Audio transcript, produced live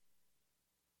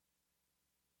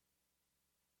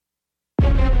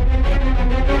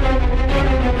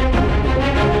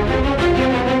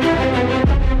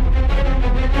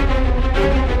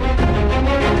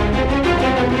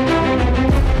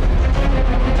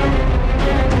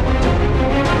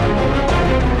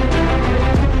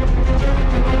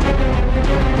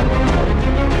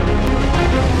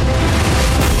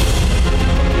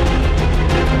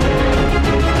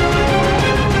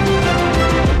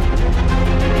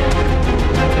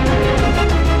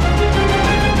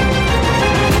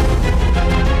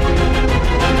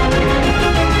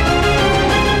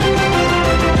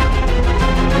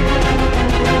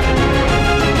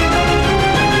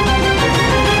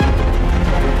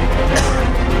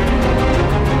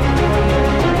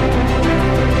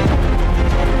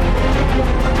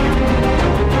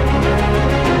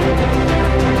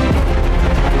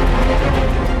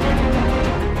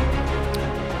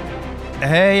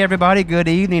Hey, everybody. Good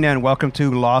evening, and welcome to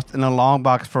Lost in the Long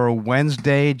Box for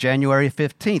Wednesday, January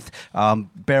 15th.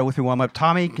 Bear with me one moment.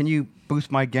 Tommy, can you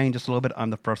boost my gain just a little bit?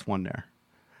 I'm the first one there.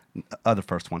 The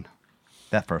first one.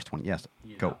 That first one, yes.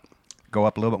 Yeah. Go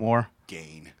up a little bit more.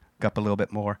 Gain. Go up a little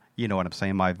bit more. You know what I'm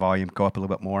saying, my volume. Go up a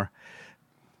little bit more.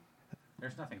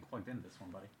 There's nothing plugged into this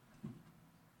one, buddy.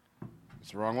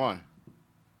 It's the wrong one.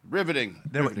 Riveting.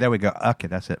 There we go. Okay,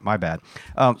 that's it. My bad.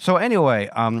 So anyway,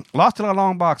 Lost in a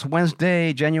Long Box,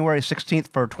 Wednesday, January 16th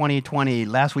for 2020.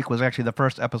 Last week was actually the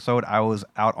first episode. I was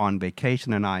out on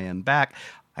vacation, and I am back.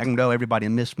 I know everybody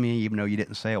missed me, even though you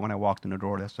didn't say it when I walked in the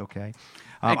door. That's okay.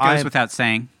 It goes without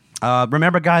saying.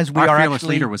 Remember, guys, Our fearless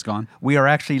leader was gone. We are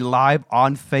actually live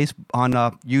on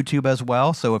YouTube as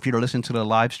well. So if you're listening to the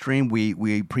live stream,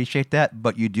 we appreciate that.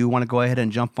 But you do want to go ahead and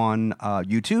jump on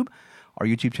YouTube, our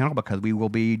YouTube channel, because we will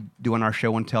be doing our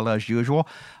show and tell as usual.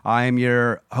 I am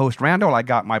your host, Randall. I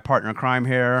got my partner in crime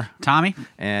here, Tommy,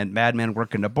 and Madman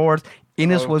working the boards.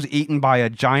 Enos was eaten by a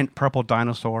giant purple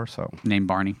dinosaur. named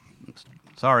Barney.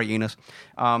 Sorry, Enos.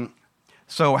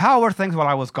 So how were things while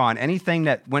I was gone? Anything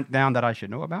that went down that I should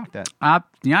know about?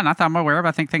 Yeah, not that I'm aware of.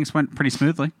 I think things went pretty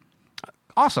smoothly.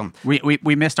 Awesome. We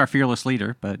missed our fearless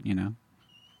leader, but you know.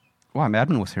 Why,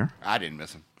 Madman was here. I didn't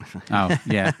miss him. Oh,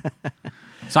 yeah.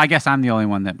 So I guess I'm the only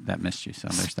one that missed you. So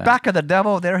there's that. Back of the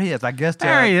devil, there he is. I guess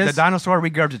There he is. The dinosaur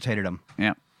regurgitated him.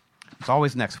 Yeah. It's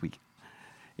always next week.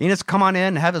 Enos, come on in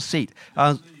and have a seat.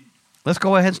 Let's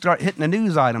go ahead and start hitting the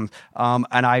news items.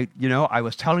 And I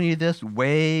was telling you this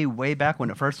way back when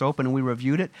it first opened and we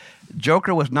reviewed it.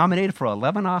 Joker was nominated for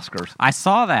 11 Oscars. I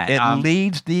saw that. It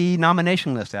leads the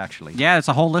nomination list, actually. Yeah, it's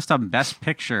a whole list of Best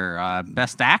Picture,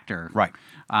 Best Actor. Right.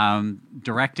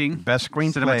 Directing. Best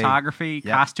screenplay. Cinematography,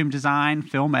 Yep. costume design,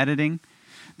 film editing.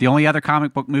 The only other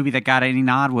comic book movie that got any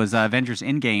nod was Avengers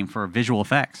Endgame for visual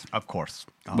effects. Of course.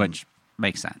 Which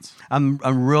makes sense. I'm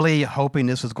really hoping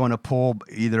this is going to pull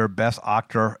either Best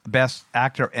Actor,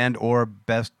 and or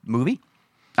Best Movie.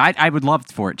 I would love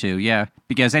for it to, yeah.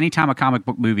 Because anytime a comic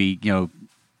book movie,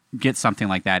 gets something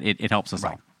like that, it helps us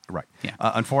all. Right. Yeah.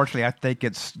 Unfortunately, I think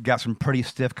it's got some pretty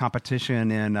stiff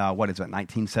competition in,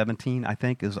 1917, I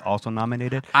think, is also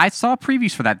nominated. I saw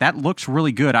previews for that. That looks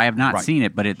really good. I have not Right. seen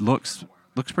it, but it looks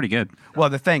pretty good. Well,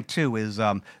 the thing, too, is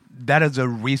that is a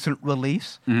recent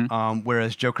release,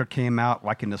 whereas Joker came out,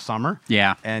 like, in the summer.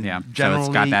 Yeah, And yeah. generally,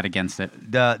 so it's got that against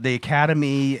it. The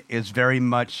Academy is very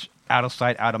much out of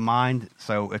sight, out of mind.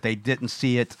 So if they didn't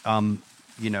see it,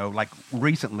 like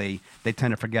recently, they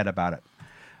tend to forget about it.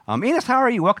 Enos, how are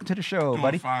you? Welcome to the show,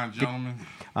 buddy. Fine, gentlemen.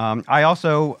 I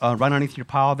also, right underneath your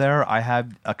pile there, I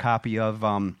have a copy of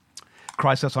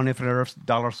Crisis on Infinite Earth's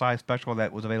dollar-size special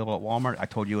that was available at Walmart. I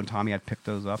told you and Tommy I'd pick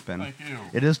those up, and Thank you.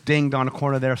 it is dinged on the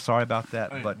corner there. Sorry about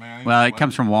that, Hey, but man, Well, it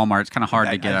comes from Walmart. It's kind of hard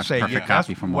to I'd get a say, perfect that's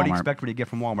copy from what do you Walmart. expect me to get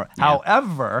from Walmart? Yeah.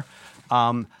 However,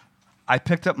 I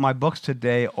picked up my books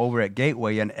today over at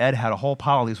Gateway, and Ed had a whole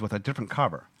pile of these with a different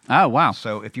cover. Oh, wow.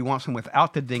 So if you want some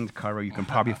without the dinged cover, you can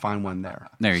probably find one there.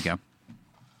 There you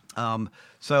go.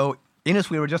 So,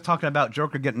 Enos, we were just talking about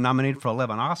Joker getting nominated for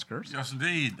 11 Oscars. Yes,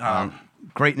 indeed.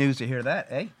 Great news to hear that,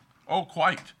 eh? Oh,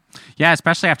 quite. Yeah,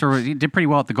 especially after he did pretty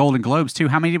well at the Golden Globes, too.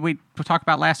 How many did we talk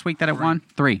about last week that it won?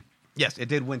 3. Yes, it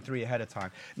did win 3 ahead of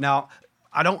time. Now,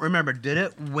 I don't remember, did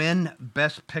it win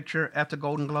Best Picture at the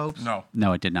Golden Globes? No.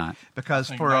 No, it did not. Because I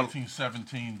think for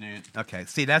 1917 did. okay,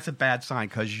 see, that's a bad sign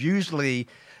because usually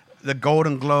the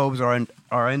Golden Globes are an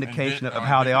indication of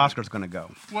how the Oscars going to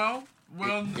go. Well.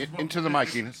 Into the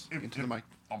mic, Enos. Into the mic.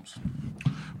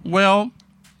 Well,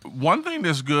 one thing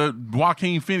that's good,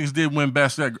 Joaquin Phoenix did win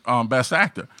Best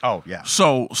Actor. Oh, yeah.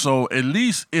 So at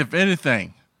least, if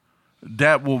anything,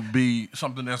 that will be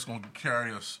something that's going to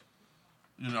carry us,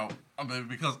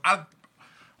 because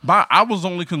I was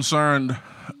only concerned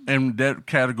in that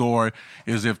category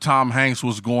is if Tom Hanks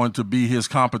was going to be his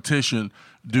competition.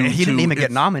 He didn't even get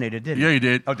nominated, did he? Yeah, he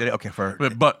did. Oh, did he? Okay, for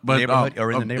but Neighborhood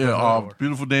or in the Neighborhood? Or?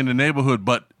 Beautiful Day in the Neighborhood.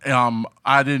 But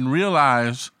I didn't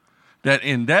realize that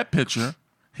in that picture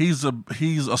he's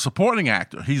a supporting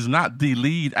actor. He's not the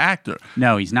lead actor.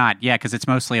 No, he's not. Yeah, because it's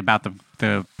mostly about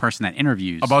the person that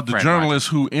interviews. About the Fred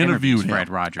journalist Rogers. who interviewed him. Fred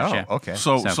Rogers. Oh, yeah. okay.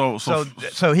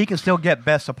 So he can still get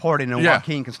Best Supporting, and Yeah.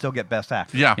 Joaquin can still get Best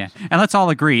Actor. yeah. Yeah, and let's all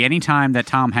agree, anytime that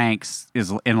Tom Hanks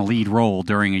is in a lead role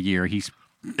during a year, he's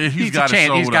got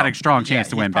a strong chance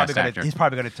to win Best Actor. He's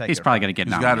probably going to take He's it. probably going to get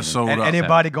He's got nominated. it sold And up.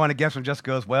 anybody going against him just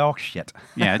goes, well, shit.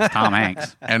 Yeah, it's Tom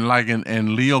Hanks. And like and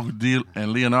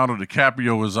Leonardo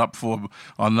DiCaprio is up for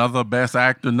another Best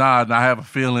Actor nod. And I have a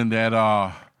feeling that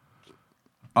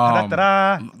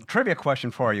Trivia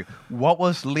question for you. What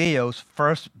was Leo's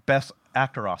first Best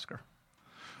Actor Oscar?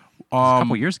 a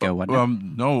couple years ago, wasn't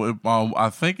it? No, I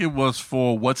think it was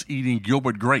for What's Eating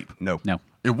Gilbert Grape. No.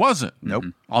 It wasn't. Nope.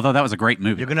 Although that was a great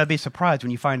movie. You're going to be surprised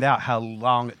when you find out how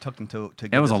long it took them to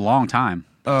get It was a this. long time.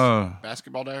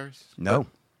 Basketball Diaries? No.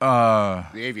 The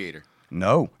Aviator.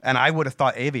 No. And I would have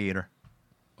thought Aviator.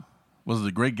 Was it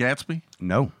The Great Gatsby?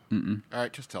 No. All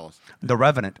right, just tell us. The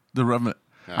Revenant. The Revenant.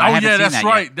 I Oh haven't yeah, seen that's that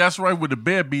right. yet. That's right. With the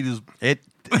bed beaters.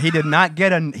 He did not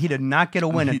get a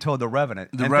win until The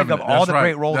Revenant. The And Revenant, think of all that's the right.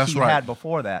 great roles That's he right. had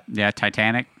before that. Yeah,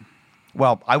 Titanic.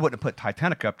 Well, I wouldn't have put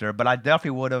Titanic up there, but I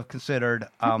definitely would have considered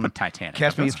Put Titanic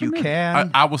Catch up. Me That's If You a good movie.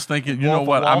 Can. I was thinking, you Wolf know of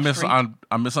what? Wall Street?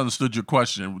 I misunderstood your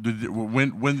question.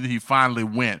 When did he finally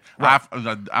win?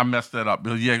 I messed that up.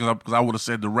 Yeah, because I would have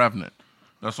said The Revenant.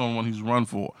 That's the only one he's run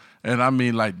for. And I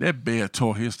mean, like, that bear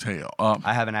tore his tail up.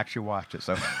 I haven't actually watched it.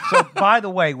 So by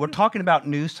the way, we're talking about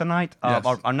news tonight. Yes.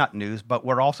 Or not news, but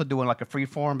we're also doing like a free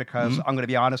form because I'm going to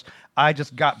be honest. I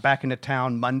just got back into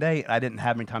town Monday. And I didn't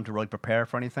have any time to really prepare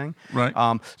for anything. Right.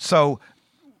 So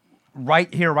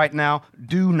right here, right now,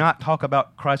 do not talk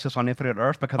about Crisis on Infinite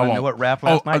Earth because I know it wrapped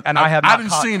last night, and I have not. I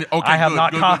didn't seen it. Okay, I have good,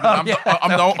 not good, caught good.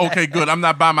 up yet. Okay, good. I'm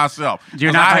not by myself.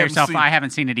 You're 'Cause not I by haven't yourself. seen- I haven't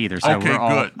seen it either. So Okay, we're all,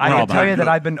 good. We're I all can tell you done. that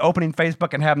I've been opening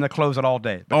Facebook and having to close it all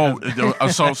day. Oh,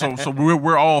 so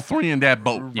we're all three in that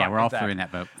boat. Yeah, we're all Exactly. three in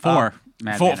that boat. Four.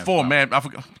 Mad Men as Four, well. man. I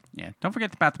forgot. Yeah, don't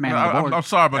forget about the man on the board. I'm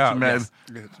sorry about Oh, you, man. yes.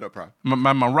 It's no problem.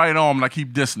 My right arm, and I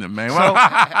keep dissing it, man.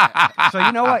 So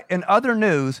you know what? In other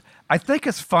news, I think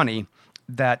it's funny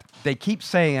that they keep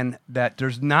saying that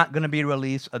there's not going to be a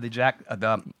release of the Zack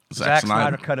Zack Snyder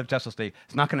Snyder cut of Justice League.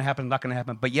 It's not going to happen. Not going to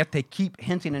happen. But yet they keep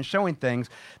hinting and showing things.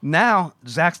 Now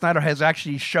Zack Snyder has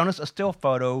actually shown us a still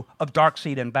photo of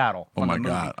Darkseid in battle. Oh from my the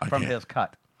movie, God, I from can't. his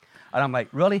cut. And I'm like,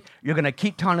 really? You're going to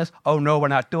keep telling us, oh no, we're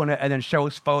not doing it, and then show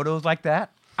us photos like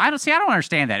that? I don't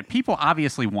understand that. People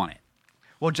obviously want it.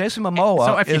 Well, Jason Momoa.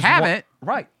 So if you is have one- it-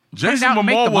 right. Jason out and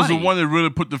make Momoa the was the money. one that really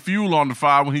put the fuel on the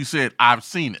fire when he said, "I've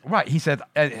seen it." Right. He said,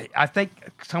 I think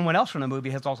someone else from the movie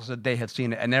has also said they had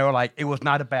seen it, and they were like, it was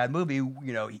not a bad movie. You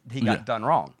know, he got Yeah. done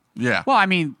wrong. Yeah. Well, I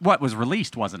mean, what was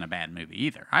released wasn't a bad movie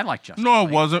either. I like Justice No, it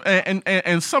League. wasn't.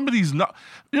 And some of these,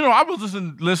 I was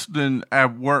listening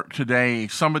at work today.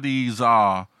 Some of these,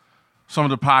 some of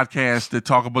the podcasts that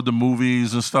talk about the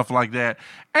movies and stuff like that,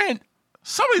 and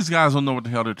some of these guys don't know what the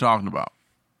hell they're talking about.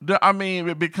 I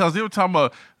mean, because they were talking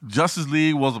about Justice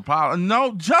League was a pilot.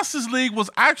 No, Justice League was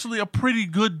actually a pretty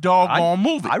good doggone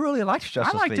movie. I really liked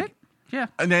Justice I liked League. it. Yeah.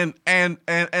 And then and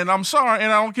I'm sorry,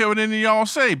 and I don't care what any of y'all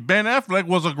say. Ben Affleck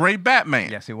was a great Batman.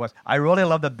 Yes, he was. I really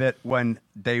love the bit when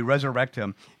they resurrect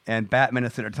him, and Batman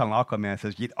is sitting there telling Aquaman,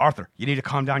 says, Arthur, you need to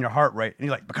calm down your heart rate. And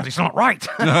he's like, because he's not right.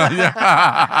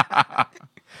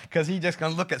 Because he just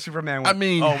going to look at Superman and I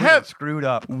mean, oh, we got screwed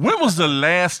up. When was the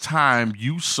last time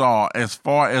you saw, as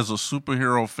far as a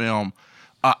superhero film,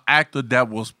 an actor that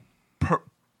was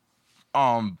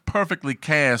perfectly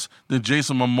cast than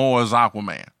Jason Momoa as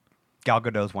Aquaman? Gal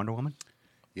Gadot's Wonder Woman.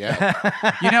 Yeah.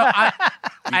 You know,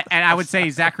 I would say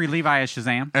Zachary Levi as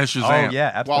Shazam. As Shazam. Oh,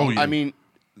 yeah, absolutely. Well, yeah. I mean,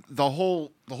 the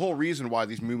whole reason why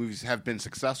these movies have been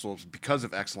successful is because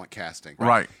of excellent casting.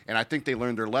 Right. And I think they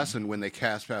learned their lesson when they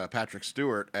cast Patrick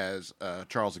Stewart as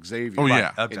Charles Xavier. Oh, yeah.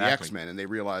 in the Exactly. X-Men, and they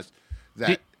realized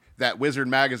that Wizard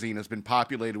magazine has been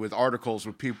populated with articles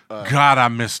with people. God, I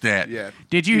missed that. Yeah.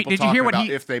 Did you people hear talking what about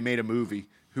he- if they made a movie?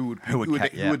 Who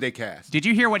would they cast? Did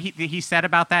you hear what he said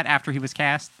about that after he was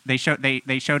cast? They showed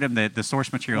him the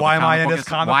source material. Why the am I comic in book this is-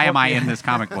 comic Why book? am I in this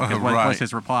comic book? Is what Right. was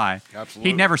his reply. Absolutely.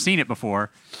 He'd never seen it before,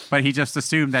 but he just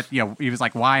assumed that he was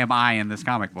like, why am I in this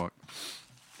comic book?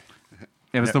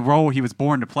 It was the role he was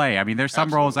born to play. I mean, there's some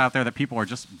roles out there that people are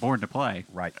just born to play.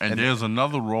 Right. And there's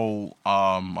another role,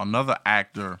 another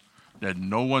actor that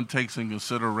no one takes in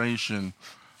consideration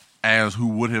as who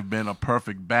would have been a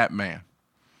perfect Batman.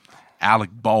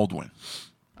 Alec Baldwin.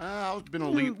 I've been a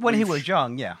lead, when he was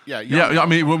young, yeah. Yeah. Yeah, I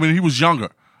mean when he was younger,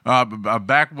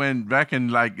 back in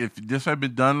like if this had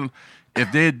been done,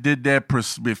 if they did that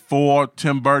before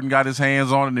Tim Burton got his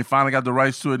hands on it and they finally got the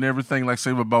rights to it and everything, like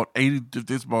say about 80,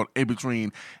 it's about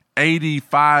between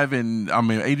 85 and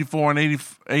 84 and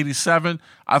 87,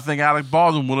 I think Alec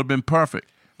Baldwin would have been perfect.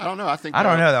 I don't know. I think I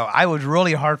don't know, though. I was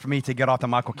really hard for me to get off the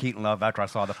Michael Keaton love after I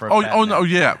saw the first Oh Batman. no,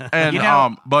 yeah, and You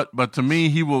know- but to me,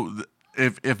 he will.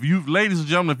 If you, ladies and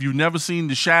gentlemen, if you've never seen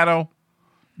The Shadow,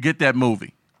 get that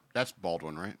movie. That's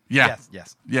Baldwin, right? Yeah,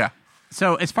 Yes. yeah.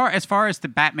 So as far as the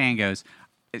Batman goes,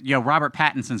 Robert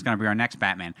Pattinson's going to be our next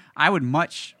Batman. I would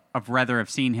much rather have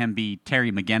seen him be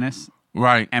Terry McGinnis.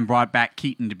 Right. And brought back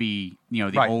Keaton to be, the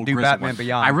Right, old do grizzled Batman one.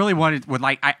 Beyond. I really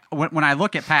when I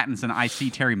look at Pattinson, I see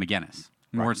Terry McGinnis.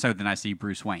 more so than I see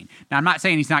Bruce Wayne. Now, I'm not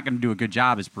saying he's not going to do a good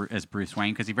job as Bruce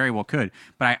Wayne, because he very well could,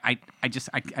 but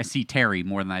I see Terry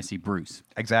more than I see Bruce.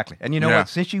 Exactly. And you know Yeah. what?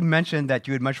 Since you mentioned that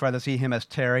you would much rather see him as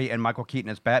Terry and Michael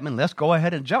Keaton as Batman, let's go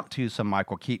ahead and jump to some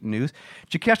Michael Keaton news.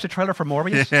 Did you catch the trailer for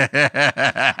Morbius?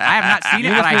 I have not seen it,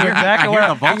 You but I knew hear exactly the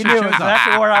where, vulture you knew shows up.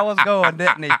 exactly where I was going,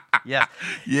 didn't he? Yes.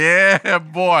 Yeah,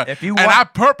 boy. If you and wa- I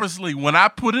purposely, when I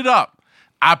put it up,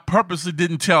 I purposely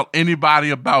didn't tell anybody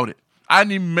about it. I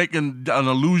didn't even make an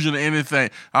allusion to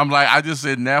anything. I'm like, I just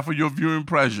said, now for your viewing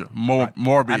pleasure,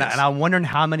 Morbius. And I'm wondering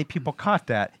how many people caught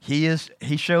that. He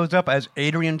shows up as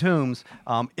Adrian Toomes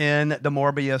in the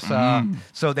Morbius.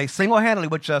 So they single-handedly,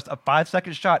 with just a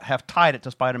 5-second shot, have tied it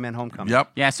to Spider-Man: Homecoming.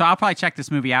 Yep. Yeah, so I'll probably check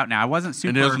this movie out now. I wasn't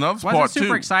super, there's another wasn't part, super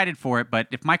too. excited for it, but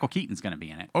if Michael Keaton's going to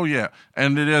be in it. Oh, yeah.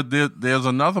 And there's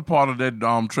another part of that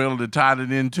trailer that tied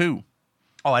it in, too.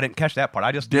 Oh, I didn't catch that part.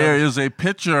 I just There noticed. is a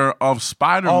picture of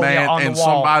Spider-Man Oh, yeah, on the and wall,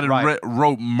 somebody right.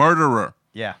 wrote murderer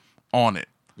Yeah. on it.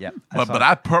 Yeah. But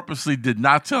I purposely did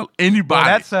not tell anybody.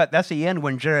 Well, that's the end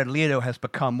when Jared Leto has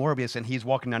become Morbius and he's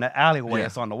walking down the alleyway. Yeah.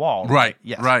 It's on the wall. Right,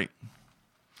 Yes. right.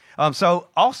 So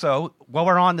also, while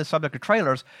we're on the subject of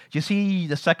trailers, did you see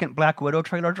the second Black Widow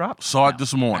trailer drop? Saw it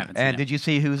this morning. haven't. And did you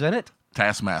see who's in it?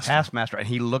 Taskmaster. Taskmaster, and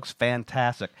he looks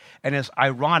fantastic. And it's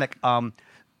ironic.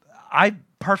 I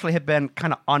personally have been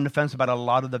kind of on the fence about a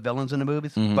lot of the villains in the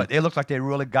movies, but it looks like they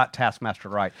really got Taskmaster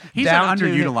right. He's Down an to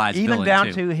underutilized even villain, down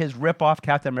too. to his rip-off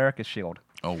Captain America's shield.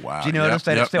 Oh, wow. Do you notice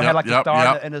that it still had like the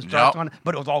star and his darts on it,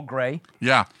 but it was all gray?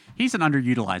 Yeah. He's an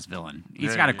underutilized villain.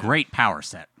 He's Yeah, got a yeah. great power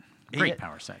set. Great Yeah.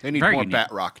 power set. They need Very more unique.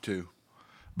 Batrock too.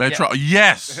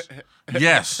 Yes.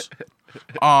 Yes.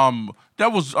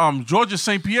 That was Georges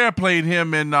St. Pierre played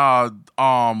him in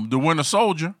The Winter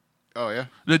Soldier. Oh yeah,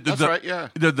 That's right. Yeah,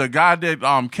 The guy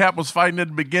that Cap was fighting at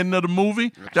the beginning of the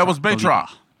movie, that was Batroc.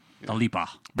 The Lipa.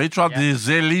 Batroc de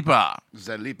Zelipa.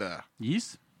 Zaliba.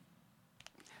 Yes?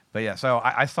 But yeah, so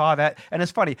I saw that, and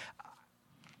it's funny.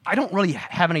 I don't really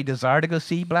have any desire to go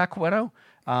see Black Widow,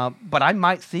 but I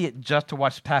might see it just to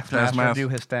watch Taskmaster Taskmaster. do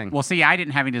his thing. Well, see, I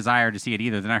didn't have any desire to see it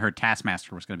either. Then I heard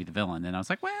Taskmaster was going to be the villain. And I was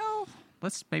like, well,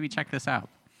 let's maybe check this out.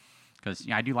 Because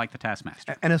I do like the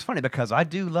Taskmaster. And it's funny because I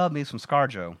do love me some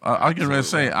ScarJo. I can ready to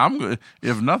say, I'm good.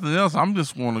 If nothing else, I'm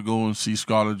just going to go and see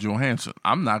Scarlett Johansson.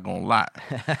 I'm not going to lie.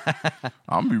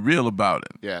 I'm going to be real about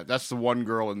it. Yeah, that's the one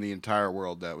girl in the entire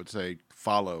world that would say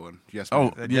follow and yes.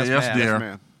 Oh, ma'am. yeah, yes, ma'am. dear. Yes,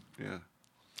 ma'am. Yeah.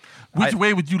 Which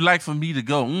way would you like for me to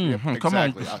go? Come on.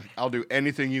 Exactly. I'll do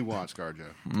anything you want,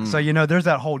 ScarJo. So there's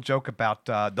that whole joke about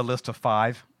the list of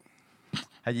 5.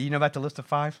 You know about the list of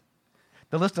 5?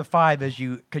 The list of 5 is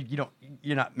you're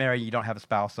not married, you don't have a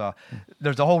spouse.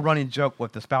 There's a whole running joke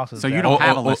with the spouses. So you there. don't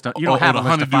have a list of, you don't have a the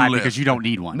list of honeydew 5 list. because you don't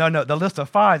need one. No. The list of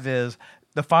 5 is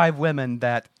the 5 women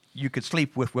that you could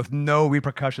sleep with no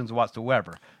repercussions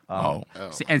whatsoever. Oh.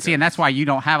 And that's why you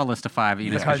don't have a list of 5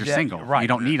 because Because, you're yeah, single. right. You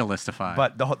don't need a list of 5.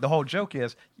 But the whole joke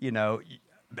is,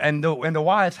 and the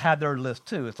wives had their list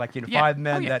too. It's like Yeah. 5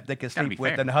 men Oh, yeah. that they could Gotta sleep be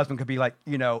with, fair. and the husband could be like,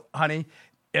 honey,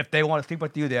 if they want to sleep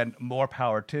with you, then more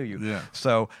power to you. Yeah.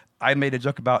 So I made a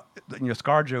joke about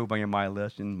ScarJo being on my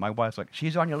list, and my wife's like,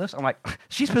 she's on your list. I'm like,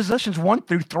 she's positions 1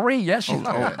 through 3. Yes, she's.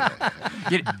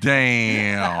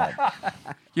 Damn.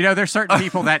 There's certain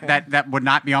people that would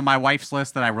not be on my wife's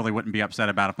list that I really wouldn't be upset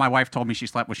about. If my wife told me she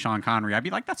slept with Sean Connery, I'd be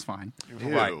like, that's fine.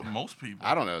 Ew. Most people.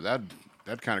 I don't know.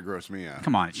 That kind of grossed me out.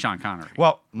 Come on, it's Sean Connery.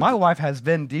 Well, my wife has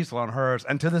Vin Diesel on hers,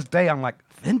 and to this day, I'm like,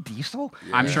 Vin Diesel?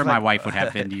 I'm sure my wife would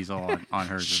have Vin Diesel on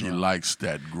hers. She as well. likes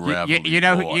that You, gravelly you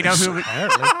know voice. who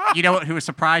Apparently. who would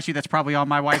surprise you? That's probably on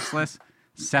my wife's list.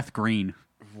 Seth Green.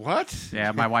 What?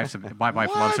 Yeah, my wife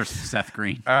loves her Seth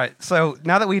Green. All right, so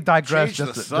now that we've digressed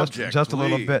Change the subject, just a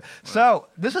little please. bit. So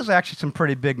this is actually some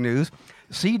pretty big news.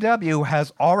 CW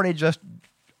has already just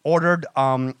ordered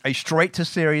a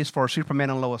straight-to-series for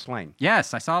Superman and Lois Lane.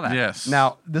 Yes, I saw that. Yes.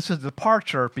 Now, this is a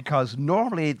departure because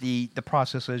normally the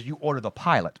process is you order the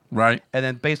pilot. Right. And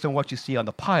then based on what you see on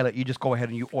the pilot, you just go ahead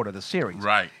and you order the series.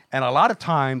 Right. And a lot of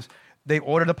times they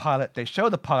order the pilot, they show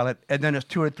the pilot, and then it's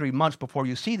 2 or 3 months before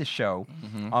you see the show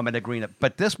and they agree.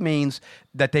 But this means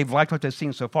that they've liked what they've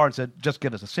seen so far and said, just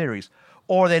give us a series.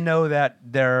 Or they know that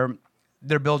their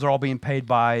bills are all being paid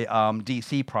by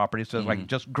DC properties, so it's like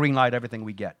just green light everything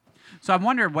we get. So I'm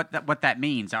wondering what that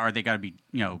means. Are they going to be,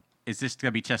 is this going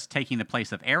to be just taking the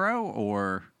place of Arrow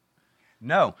or?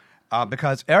 No,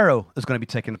 because Arrow is going to be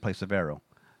taking the place of Arrow.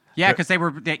 Yeah, because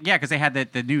they had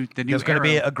the new There's going to Arrow.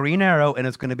 be a Green Arrow, and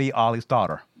it's going to be Ollie's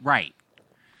daughter. Right.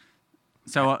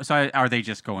 So are they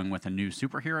just going with a new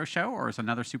superhero show, or is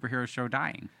another superhero show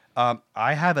dying?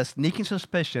 I have a sneaking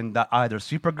suspicion that either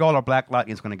Supergirl or Black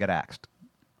Lightning is going to get axed.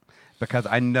 because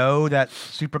I know that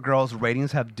Supergirl's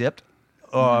ratings have dipped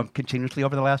continuously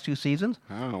over the last 2 seasons.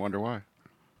 I don't know. Wonder why.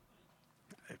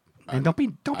 And don't be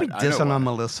I know dissing why. on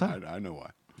Melissa. I know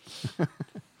why.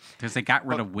 Because they got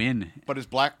rid of Win. But is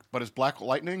Black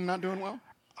Lightning not doing well?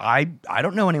 I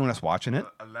don't know anyone that's watching it.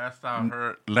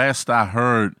 Last I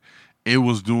heard, it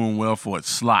was doing well for its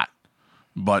slot.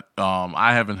 But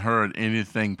I haven't heard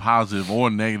anything positive or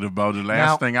negative about it.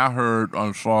 Last thing I heard,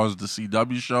 as far as the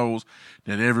CW shows,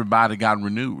 that everybody got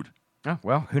renewed. Oh,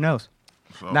 well, who knows?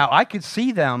 So, Now, I could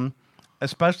see them,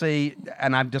 especially,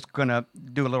 and I'm just going to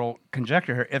do a little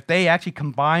conjecture here, if they actually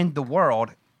combined the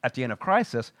world at the end of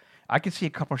Crisis, I could see a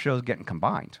couple of shows getting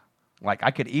combined. Like,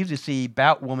 I could easily see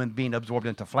Batwoman being absorbed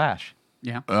into Flash.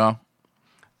 Yeah.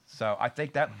 So I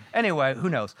think that, anyway, who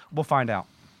knows? We'll find out.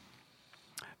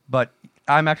 But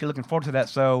I'm actually looking forward to that.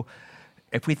 So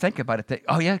if we think about it,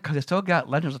 because they still got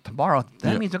Legends of Tomorrow,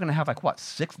 that means they're going to have,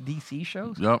 6 DC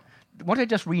shows? Yep. Why don't they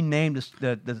just rename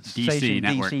the station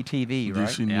Network. DC TV, right?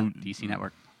 DC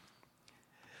Network.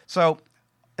 So,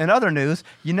 in other news,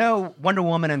 Wonder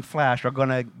Woman and Flash are going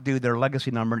to do their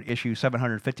legacy number in issue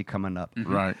 750 coming up.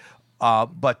 Mm-hmm. Right.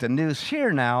 But the news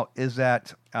here now is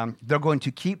that they're going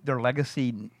to keep their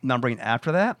legacy numbering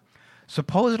after that.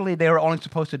 Supposedly, they were only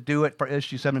supposed to do it for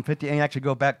issue 750 and actually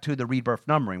go back to the rebirth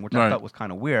numbering, which I thought was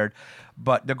kind of weird.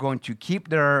 But they're going to keep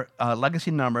their legacy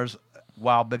numbers.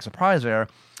 Wow, big surprise there.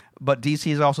 But DC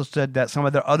has also said that some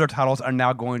of their other titles are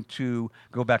now going to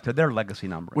go back to their legacy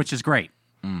numbering. Which is great.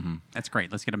 Mm-hmm. That's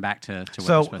great. Let's get them back to what they're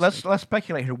So supposed to be. let's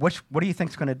speculate here. What do you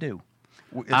think is going to do?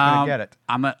 It's going to get it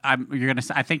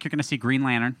I think you're gonna see Green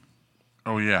Lantern.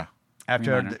 Oh, yeah.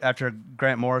 after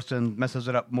Grant Morrison messes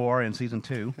it up more in season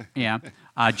 2. Yeah.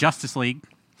 Justice League.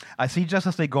 I see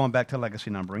Justice League going back to legacy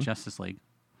numbering. Justice League.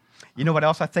 You know what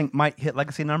else I think might hit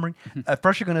legacy numbering? At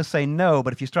first you're going to say no,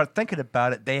 but if you start thinking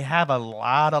about it, they have a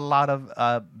lot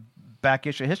of back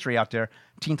issue history out there.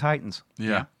 Teen Titans.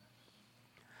 Yeah.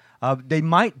 They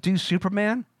might do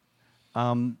Superman.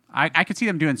 I could see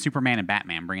them doing Superman and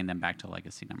Batman, bringing them back to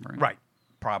legacy numbering. Right.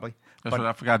 Probably. That's what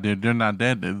I forgot. They're not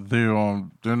that.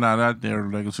 They're not at their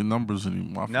legacy numbers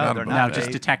anymore. I No, forgot they're about not. No, that.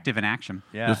 just Detective in Action.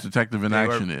 Yeah. Just Detective in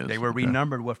Action is. They were Okay.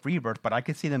 renumbered with Rebirth, but I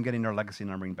could see them getting their legacy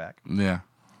numbering back. Yeah.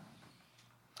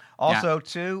 Also,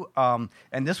 too,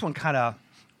 and this one kind of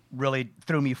really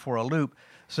threw me for a loop.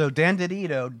 So Dan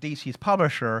DiDio, DC's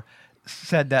publisher,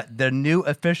 said that the new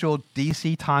official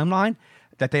DC timeline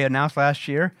that they announced last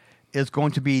year is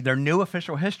going to be their new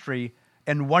official history,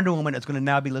 and Wonder Woman is going to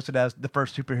now be listed as the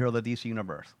first superhero of the DC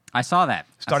universe, I saw that.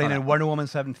 starting I saw in that. Wonder Woman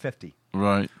 750.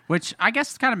 Right. Which I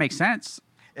guess kind of makes sense.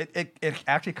 It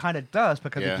actually kind of does,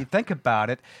 because Yeah. if you think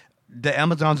about it, the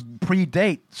Amazons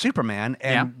predate Superman,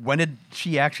 and Yeah. when did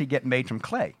she actually get made from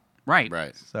clay? Right.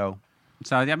 Right. So,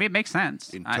 So, I mean, it makes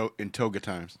sense. In toga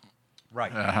times.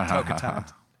 right, Toka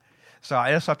times. So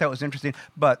I just thought that was interesting,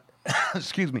 but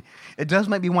excuse me, it does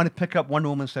make me want to pick up Wonder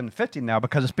Woman 750 now,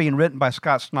 because it's being written by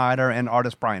Scott Snyder and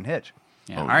artist Brian Hitch.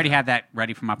 Yeah, I already had that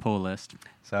ready for my pull list.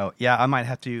 So yeah, I might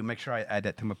have to make sure I add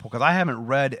that to my pool, because I haven't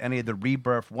read any of the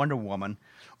Rebirth Wonder Woman.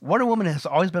 Wonder Woman has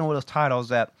always been one of those titles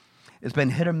that it's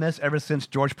been hit or miss ever since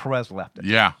George Perez left it.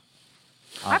 Yeah.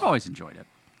 I've always enjoyed it.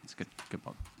 It's a good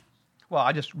book. Well,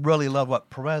 I just really love what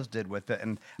Perez did with it,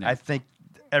 and Yeah. I think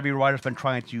every writer's been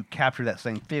trying to capture that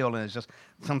same feel, and it's just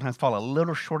sometimes fall a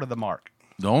little short of the mark.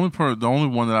 The only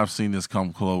one that I've seen that's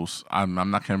come close. I'm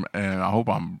not, and I hope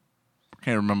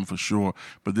can't remember for sure.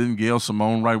 But didn't Gail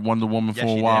Simone write Wonder Woman Yes,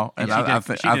 for a she while? did. And Yeah, she I did.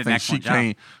 think She did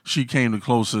an she excellent came the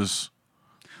closest.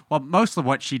 Well, most of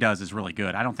what she does is really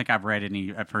good. I don't think I've read any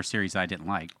of her series I didn't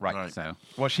like. Right. So,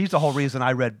 Well, she's the whole reason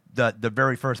I read the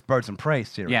very first Birds and Prey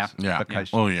series. Yeah. Yeah. Because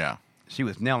Oh yeah. she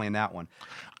was nailing that one.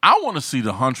 I want to see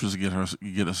the Huntress get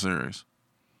a series.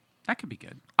 that could be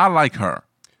good. I like her.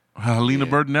 Helena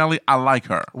Bertinelli. I like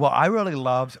her. Well, I really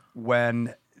loved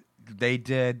when they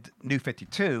did New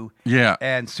 52. Yeah.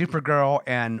 And Supergirl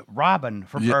and Robin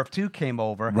from Yeah. Earth 2 came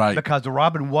over. Right. Because the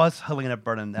Robin was Helena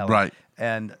Bertinelli. Right.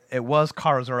 And it was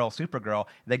Kara Zor-El Supergirl.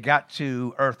 They got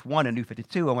to Earth 1 and New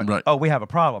 52 and went, Right. oh, we have a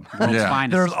problem. World's Yeah.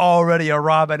 Finest. There's already a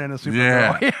Robin and a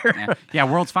Supergirl Yeah. here. Yeah,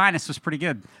 World's Finest was pretty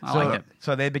good. I liked it.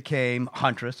 So they became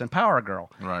Huntress and Power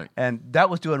Girl. Right. And that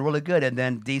was doing really good. And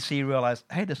then DC realized,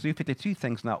 hey, this New 52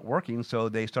 thing's not working. So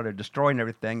they started destroying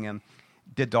everything and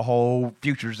did the whole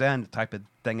Future's End type of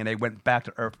thing. And they went back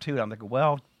to Earth 2. And I'm like,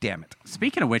 well, damn it.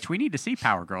 Speaking of which, we need to see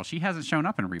Power Girl. She hasn't shown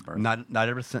up in Rebirth. Not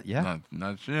ever since, yeah.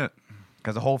 Not yet.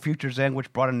 Because the whole Future's End,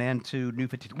 which brought an end to New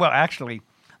 52. Well, actually,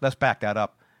 let's back that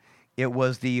up. It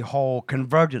was the whole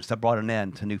Convergence that brought an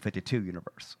end to New 52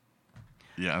 universe.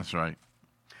 Yeah, that's right.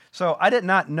 So I did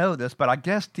not know this, but I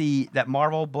guess that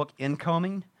Marvel book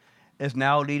Incoming is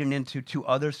now leading into 2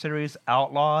 other series,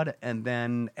 Outlawed and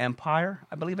then Empire,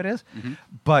 I believe it is.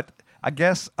 But I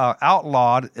guess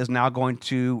Outlawed is now going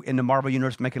to, in the Marvel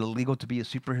Universe, make it illegal to be a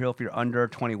superhero if you're under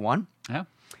 21. Yeah.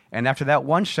 And after that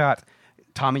one shot,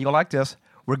 Tommy, you'll like this,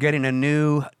 we're getting a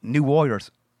new Warriors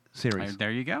series.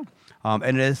 There you go.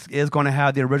 And it is going to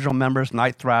have the original members,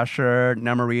 Night Thrasher,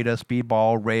 Namorita,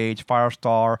 Speedball, Rage,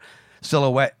 Firestar,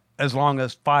 Silhouette, as long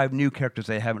as 5 new characters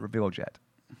they haven't revealed yet.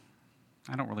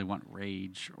 I don't really want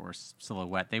Rage or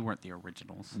Silhouette. They weren't the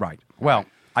originals. Right. Well,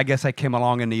 I guess they came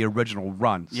along in the original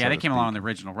run. Yeah, they came along in the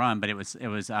original run, but it was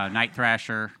Night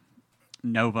Thrasher,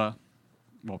 Nova,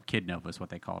 well, Kid Nova is what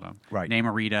they called him. Right.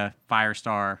 Namorita,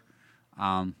 Firestar,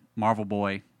 Marvel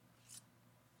Boy,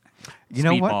 You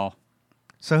know Speedball. what?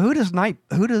 So who does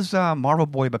Marvel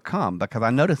Boy become? Because I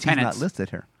noticed he's Penance. not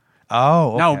listed here. Oh,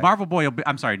 okay. No, Marvel Boy will be,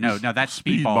 I'm sorry, no, that's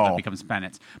Speedball that Speedball. becomes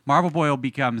Penance. Marvel Boy will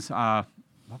becomes,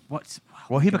 what's...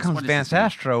 Well, he goodness, becomes what is Vance his name?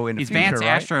 Astro in the He's future, Vance right?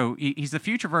 Astro. He's the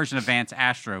future version of Vance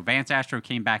Astro. Vance Astro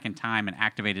came back in time and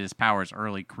activated his powers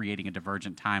early, creating a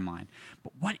divergent timeline.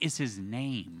 But what is his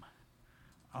name?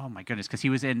 Oh, my goodness, because he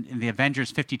was in the Avengers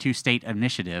 52 State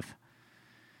Initiative.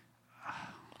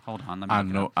 Hold on, let me I look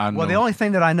it know. up. I know. Well, the only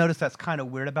thing that I noticed that's kind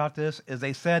of weird about this is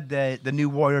they said that the new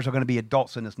Warriors are going to be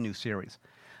adults in this new series.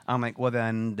 I'm like, well,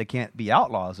 then they can't be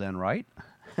outlaws then, right?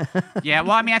 Yeah,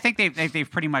 well, I mean, I think they've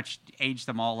pretty much aged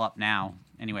them all up now.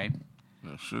 Anyway,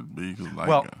 It should be. 'Cause like,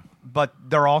 Well, but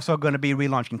they're also going to be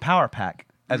relaunching Power Pack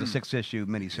as a 6-issue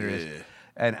miniseries. Yeah.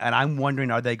 And I'm wondering,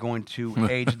 are they going to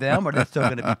age them or are they still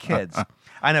going to be kids?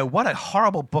 I know, what a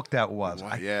horrible book that was.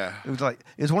 Yeah. It was like,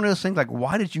 it's one of those things like,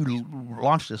 why did you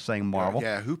launch this thing, Marvel?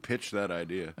 Yeah, who pitched that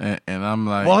idea? and I'm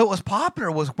like, Well, it was popular,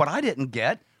 was what I didn't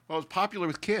get. Well, it was popular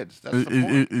with kids. That's the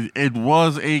point. it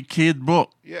was a kid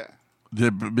book. Yeah.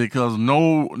 Because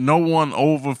no one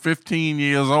over 15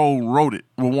 years old wrote it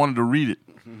or wanted to read it.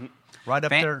 Right up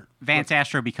there. Vance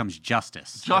Astro becomes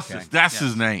Justice. Justice, Okay. that's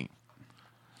his name.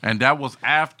 And that was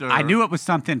after. I knew it was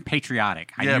something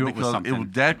patriotic. I knew it was because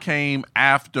something. that came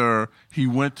after he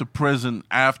went to prison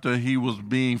after he was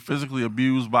being physically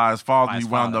abused by his father. By his He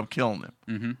wound father. up killing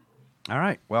him. All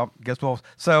right. Well, guess what?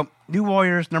 So, New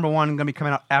Warriors #1 going to be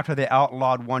coming out after the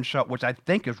Outlawed one shot, which I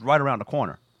think is right around the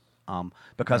corner.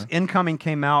 Because Incoming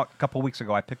came out a couple weeks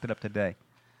ago. I picked it up today.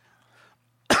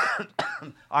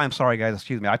 I'm sorry, guys.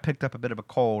 Excuse me. I picked up a bit of a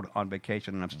cold on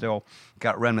vacation, and I've still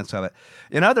got remnants of it.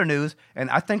 In other news, and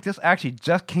I think this actually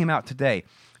just came out today,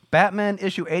 Batman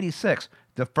issue 86,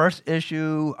 the first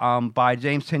issue by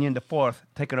James Tynion IV,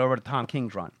 taking over to Tom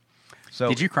King's run. So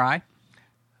Did you cry?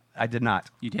 I did not.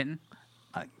 You didn't?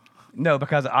 No,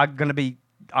 because I'm going to be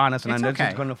honest, and It's I know this okay.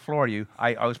 is going to floor you.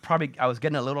 I was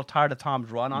getting a little tired of Tom's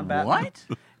run on Batman. What?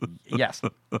 Yes.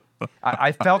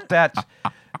 I felt that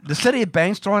the City of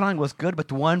Bane storyline was good, but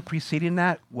the one preceding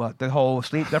that, the whole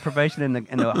sleep deprivation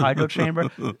in the hydro chamber,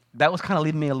 that was kind of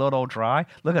leaving me a little dry.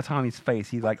 Look at Tommy's face.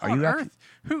 He's like, "Are you on actually?" Earth?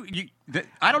 Who you?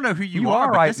 I don't know who you, You are,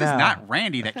 are but right this now. is not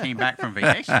Randy that came back from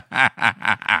vacation.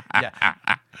 Yeah.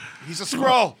 He's a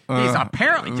scroll. He's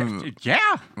apparently,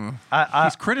 yeah.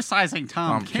 He's criticizing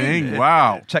Tom King. King,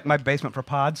 wow. Check my basement for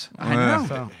pods. I know.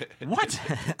 So, What?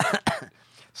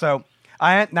 so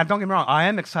now don't get me wrong. I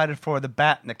am excited for the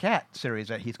Bat and the Cat series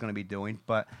that he's going to be doing,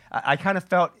 but I kind of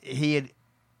felt he had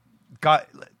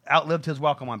outlived his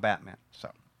welcome on Batman. So,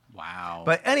 Wow.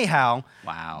 but anyhow,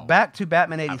 wow. back to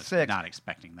Batman I was '86. not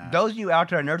expecting that. Those of you out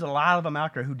there, and there's a lot of them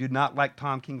out there who do not like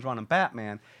Tom King's run on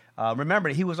Batman. Remember,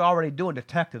 he was already doing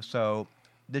detective, so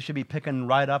this should be picking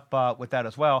right up with that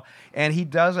as well. And he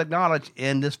does acknowledge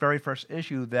in this very first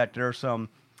issue that there's some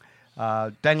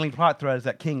dangling plot threads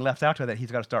that King left out there that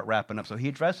he's got to start wrapping up. So he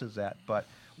addresses that. But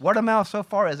word of mouth so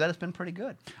far is that it's been pretty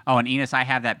good. Oh, and Enos, I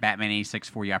have that Batman 86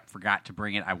 for you. I forgot to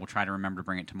bring it. I will try to remember to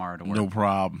bring it tomorrow to work. No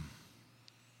problem.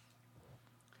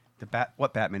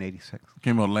 What Batman '86?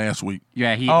 Came out last week.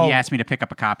 Yeah, he Oh. asked me to pick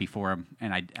up a copy for him,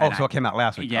 and I. Oh, and so I- it came out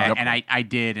last week. Yeah, Yep. and I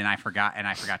did, and I forgot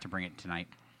to bring it tonight.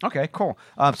 Okay, cool.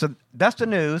 So that's the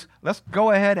news. Let's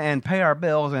go ahead and pay our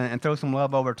bills and throw some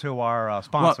love over to our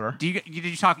sponsor. Well, did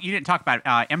you talk? You didn't talk about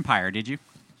Empire, did you?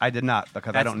 I did not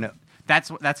because I don't know.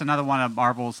 That's another one of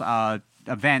Marvel's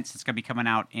events. It's going to be coming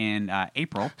out in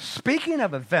April. Speaking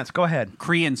of events, go ahead.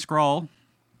 Kree and Skrull.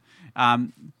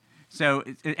 So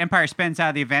Empire spins out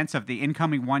of the events of the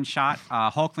incoming one-shot,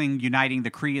 Hulkling uniting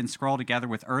the Kree and Skrull together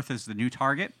with Earth as the new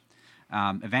target.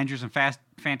 Avengers and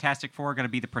Fantastic Four are going to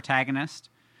be the protagonist.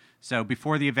 So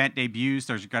before the event debuts,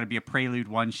 there's going to be a prelude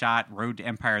one-shot, Road to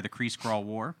Empire, the Kree-Skrull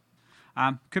War.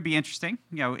 Could be interesting.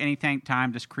 You know, anytime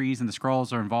the Krees and the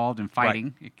Skrulls are involved in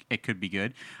fighting, it could be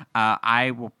good.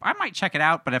 I might check it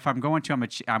out, but if I'm going to,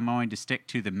 I'm going to stick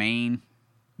to the main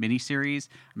miniseries.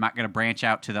 I'm not going to branch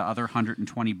out to the other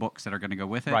 120 books that are going to go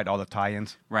with it. Right, all the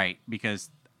tie-ins. Right, because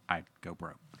I'd go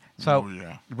broke. So, Oh,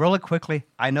 yeah. really quickly,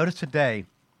 I noticed today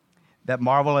that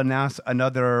Marvel announced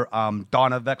another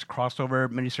Dawn of X crossover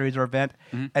miniseries or event,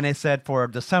 and they said for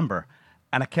December.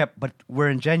 And but we're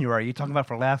in January. Are you talking about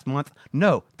for last month?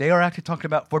 No, they are actually talking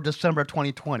about for December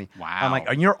 2020. Wow. I'm like,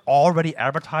 and you're already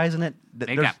advertising it?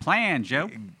 They got plans, Joe.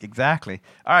 Exactly.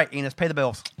 All right, Enos, pay the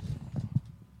bills.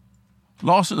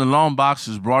 Lost in the Long Box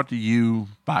is brought to you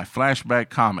by Flashback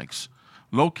Comics.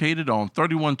 Located on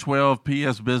 3112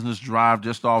 PS Business Drive,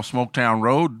 just off Smoketown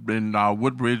Road in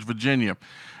Woodbridge, Virginia.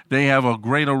 They have a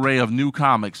great array of new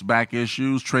comics, back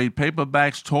issues, trade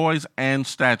paperbacks, toys, and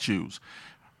statues.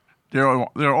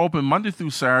 They're open Monday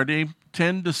through Saturday,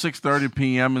 10 to 6:30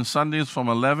 p.m., and Sundays from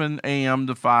 11 a.m.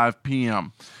 to 5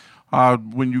 p.m.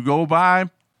 When you go by,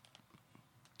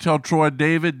 tell Troy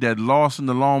David that Lost in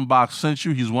the Long Box sent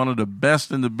you. He's one of the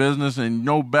best in the business, and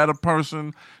no better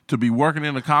person to be working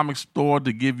in a comic store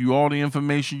to give you all the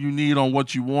information you need on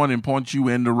what you want and point you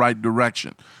in the right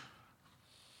direction.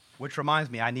 Which reminds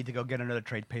me, I need to go get another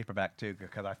trade paperback, too,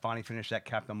 because I finally finished that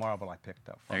Captain Marvel I picked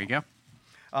up. There you go.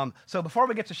 So before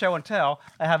we get to show and tell,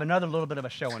 I have another little bit of a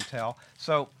show and tell.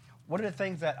 So one of the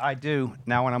things that I do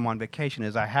now when I'm on vacation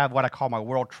is I have what I call my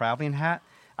world traveling hat.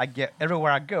 I get everywhere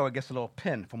I go, it gets a little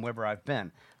pin from wherever I've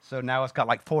been. So now it's got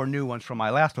like 4 new ones from my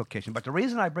last location. But the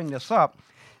reason I bring this up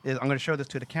is I'm going to show this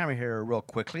to the camera here real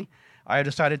quickly. I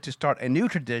decided to start a new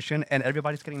tradition, and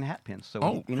everybody's getting a hat pin.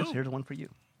 So, Enos, cool. here's one for you.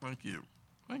 Thank you.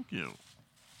 Thank you.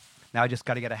 Now I just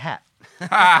got to get a hat.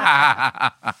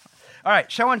 All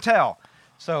right, show and tell.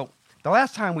 So the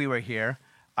last time we were here,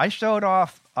 I showed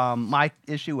off my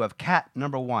issue of Cat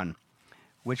 #1,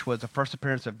 which was the first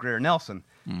appearance of Greer Nelson,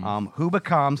 who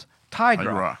becomes Tigra.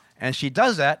 Tigra. And she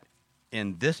does that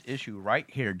in this issue right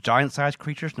here, Giant Size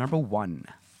Creatures #1.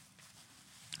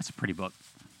 That's a pretty book.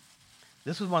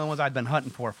 This was one of the ones I'd been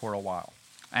hunting for a while.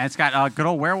 And it's got good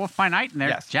old Werewolf by Night in there.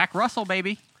 Yes. Jack Russell,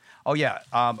 baby. Oh, yeah.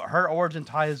 Her origin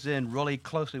ties in really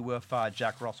closely with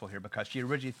Jack Russell here because she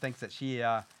originally thinks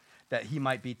that that he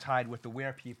might be tied with the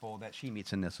Were people that she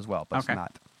meets in this as well, but Okay. it's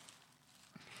not.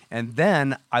 And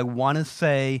then I want to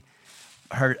say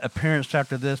her appearance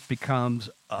after this becomes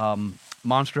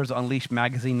Monsters Unleashed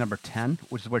magazine #10,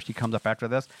 which is where she comes up after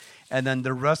this. And then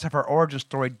the rest of her origin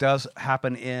story does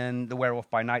happen in the Werewolf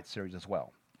by Night series as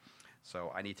well. So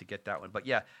I need to get that one. But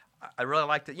yeah, I really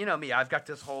liked it. You know me, I've got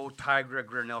this whole Tigra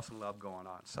Greer Nelson love going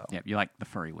on. So Yep, you like the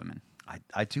furry women.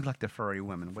 I do like the furry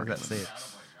women. What does that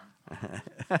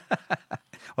say?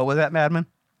 What was that, Madman?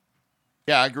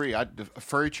 Yeah, I agree. A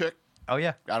furry chick, Oh,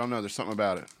 yeah. I don't know. There's something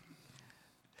about it.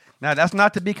 Now, that's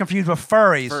not to be confused with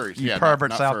furries, Furries, you yeah,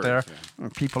 perverts not out there.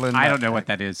 furries, People in I don't know what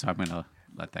that is, so I'm going to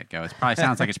let that go. It probably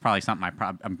sounds like it's probably something I'm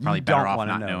probably You better don't off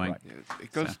wanna not know, knowing. right.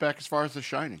 It goes back as far as The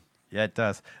Shining. Yeah, it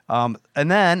does. And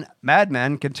then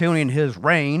Madman, continuing his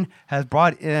reign, has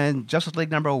brought in Justice League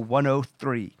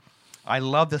 #103. I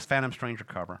love this Phantom Stranger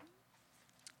cover.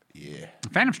 Yeah,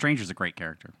 Phantom Stranger's a great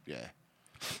character. yeah.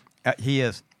 He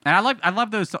is. And I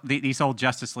love these old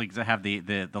Justice Leagues that have the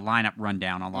lineup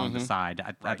rundown along the side.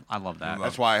 I love that.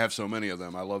 That's why I have so many of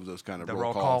them. I love those kind of The roll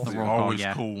roll calls. calls. The Yeah. roll call, Always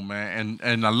yeah. cool, man.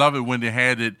 And I love it when they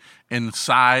had it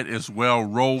inside as well.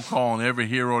 Roll call on every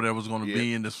hero that was going to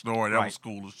be in the story. That Right. was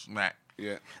cool as snack.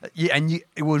 Yeah. Yeah, and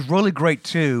it was really great,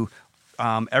 too,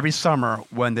 every summer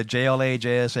when the JLA,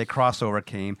 JSA crossover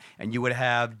came, and you would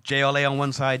have JLA on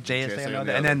one side, JSA on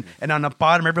the other, and on the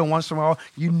bottom, every once in a while,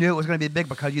 you knew it was going to be big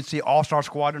because you'd see All-Star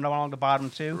Squadron along the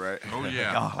bottom, too. Right. Oh,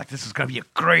 yeah. Oh, like this is going to be a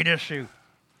great issue.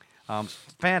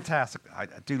 Fantastic. I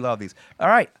do love these. All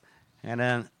right. And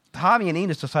then Tommy and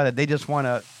Enos decided they just want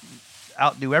to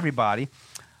outdo everybody.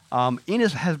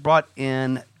 Enos has brought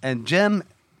in, and Jim,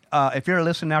 if you're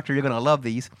listening after, you're going to love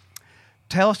these.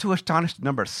 Tales to Astonish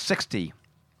number 60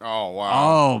 Oh wow.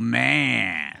 Oh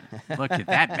man, look at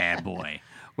that bad boy.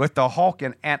 with the Hulk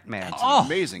and Ant-Man. Oh,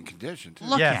 Amazing condition too.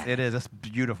 Look Yes, at it is. It's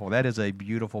beautiful. That is a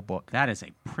beautiful book. that is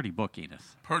a pretty book,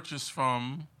 Enos. Purchased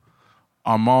from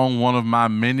among one of my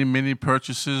many, many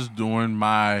purchases during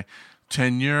my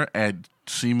tenure at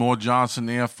Seymour Johnson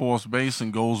Air Force Base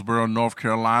in Goldsboro, North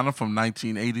Carolina from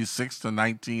 1986 to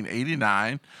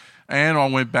 1989. And I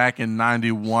went back in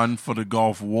 91 for the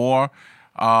Gulf War.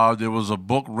 There was a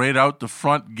book right out the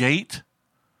front gate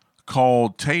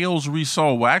called Tales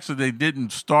Resold. Well, actually, they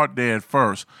didn't start there at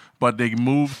first, but they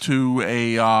moved to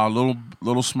a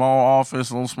little small office,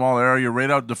 a little small area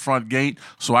right out the front gate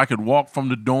so I could walk from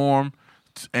the dorm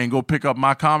and go pick up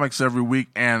my comics every week,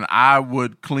 and I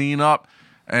would clean up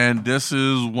And this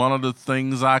is one of the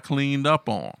things I cleaned up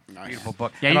on. Nice. Beautiful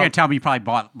book. Yeah, And you're I'll- gonna tell me you probably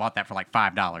bought that for like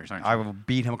 $5, aren't you? I will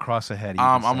beat him across the head.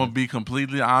 I'm going to be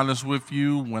completely honest with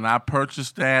you. When I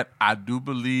purchased that, I do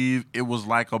believe it was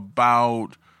like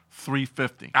about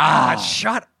 $350.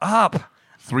 Shut up.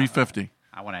 $350.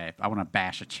 I want to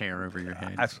bash a chair over your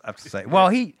head. I have to say. Well,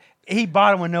 he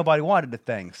bought them when nobody wanted the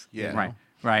things. Yeah.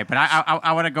 Right. But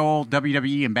I want to go old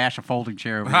WWE and bash a folding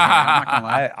chair over your head. I'm not gonna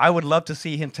lie. I would love to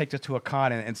see him take this to a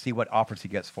con and see what offers he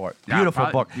gets for it. Yeah, Beautiful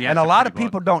probably- book. yeah, And it's a a lot of pretty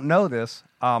book. people don't know this.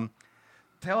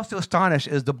 Tales to Astonish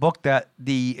is the book that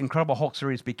the Incredible Hulk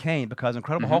series became because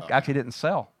Incredible Hulk actually didn't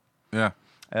sell. Yeah.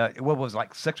 What was it,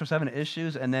 like 6 or 7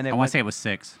 issues, and then I want to say it was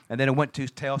 6. and then it went to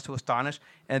Tales to Astonish,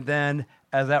 and then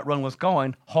as that run was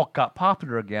going, Hulk got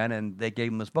popular again, and they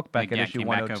gave him his book back in Yeah, issue came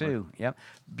back 102. Yep,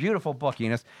 beautiful book,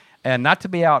 Enos. And not to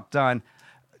be outdone,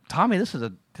 Tommy, this is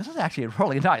actually a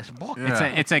really nice book. Yeah.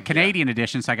 It's a Canadian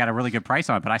edition, so I got a really good price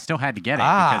on it. But I still had to get it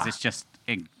Ah. because it's just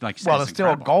like you said, Well, it's still a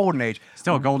incredible. golden age.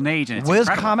 Still a golden age, and it's Wiz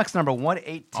incredible. Comics number Oh,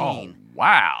 118.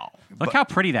 wow. Look how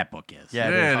pretty that book is. Yeah,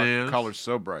 Yeah, it it is. is. Color's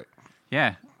so bright.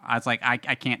 Yeah. I was like, I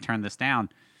can't turn this down.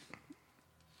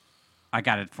 I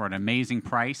got it for an amazing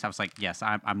price. I was like, yes,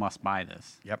 I must buy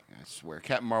this. Yep. I swear,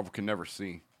 Captain Marvel can never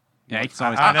see. Yeah, it's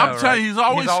always I know, I'm telling you, he's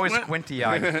always squinty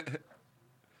eyed.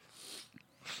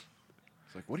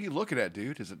 It's like, what are you looking at,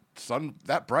 dude? Is it sun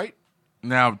that bright?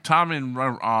 Now, Tommy and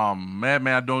Madman,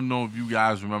 I don't know if you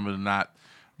guys remember or not,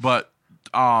 but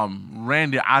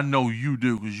Randy, I know you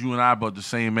do because you and I are about the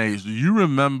same age. Do you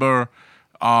remember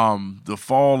the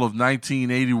fall of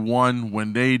 1981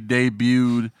 when they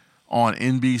debuted on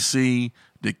NBC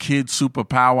the Kid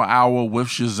Superpower Hour with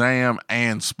Shazam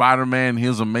and Spider-Man,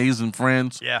 His Amazing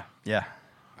Friends? Yeah. Yeah.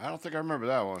 I don't think I remember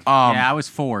that one. yeah, I was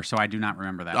 4, so I do not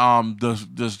remember that.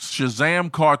 The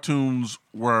Shazam cartoons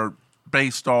were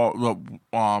based off.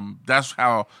 That's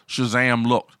how Shazam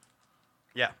looked,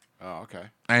 Yeah. Oh, okay.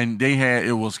 and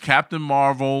it was Captain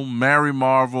Marvel, Mary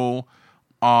Marvel,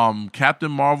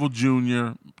 Captain Marvel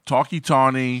Jr., Talkie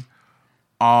Tawny,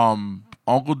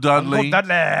 Uncle Dudley,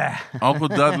 Uncle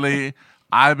Dudley,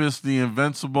 Ibis the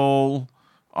Invincible,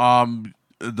 Ibac,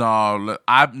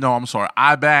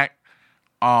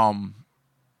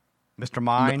 Mr.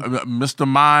 Mind. Mr.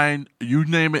 Mind, you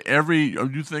name it.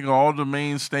 You think of all the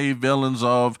mainstay villains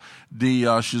of the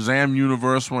Shazam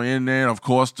universe were in there. Of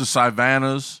course, the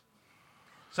Sylvanas.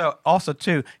 So also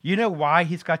too, you know why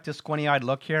he's got this squinty-eyed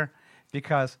look here?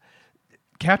 Because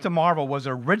Captain Marvel was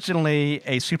originally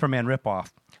a Superman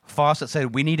ripoff. Fawcett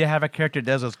said we need to have a character that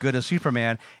does as good as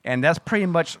Superman, and that's pretty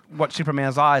much what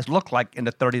Superman's eyes looked like in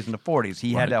the 30s and the 40s.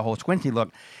 He had that whole squinty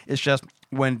look. It's just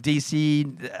when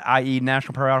DC, i.e.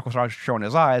 National Periodical, started showing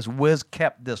his eyes, Wiz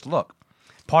kept this look.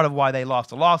 Part of why they lost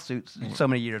the lawsuits so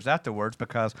many years afterwards,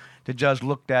 because the judge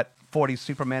looked at 40s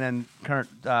Superman and current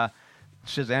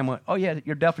Shazam and went, oh yeah,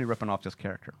 you're definitely ripping off this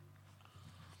character.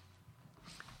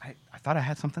 I thought I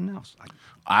had something else.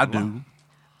 I do.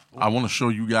 I want to show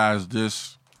you guys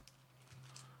this.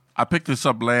 I picked this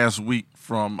up last week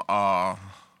from.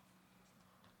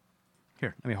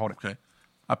 Here, let me hold it. Okay,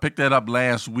 I picked that up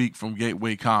last week from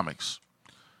Gateway Comics.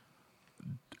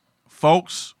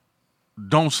 Folks,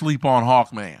 don't sleep on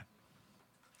Hawkman.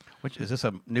 Which is this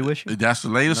a new issue? That's the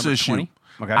latest Number issue. 20?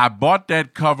 Okay. I bought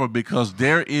that cover because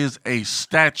there is a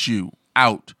statue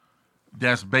out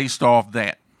that's based off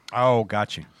that. Oh,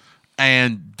 got you.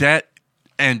 And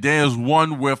there's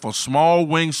one with a small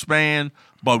wingspan,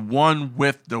 but one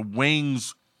with the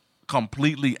wings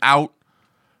completely out.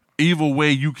 Either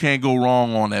way, you can't go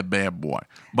wrong on that bad boy.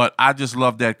 But I just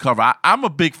love that cover. I'm a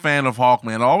big fan of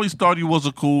Hawkman. I always thought he was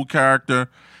a cool character.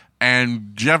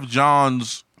 And Jeff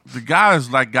Johns, the guy's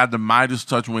like got the Midas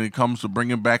touch when it comes to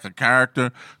bringing back a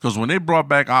character. Because when they brought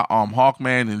back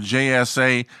Hawkman and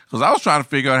JSA, because I was trying to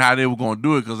figure out how they were going to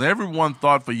do it, because everyone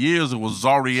thought for years it was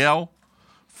Zariel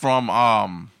from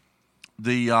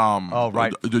doing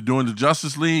the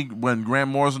Justice League when Grant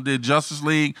Morrison did Justice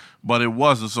League, but it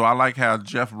wasn't. So I like how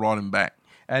Jeff brought him back.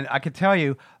 And I can tell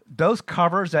you, those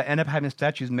covers that end up having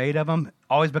statues made of them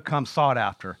always become sought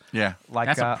after. Yeah. Like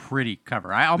That's a pretty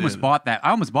cover. I almost bought that.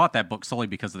 I almost bought that book solely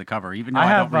because of the cover, even though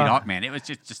I don't read Hawkman. It was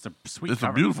just a sweet It's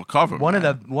cover. a beautiful cover. one man.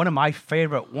 of my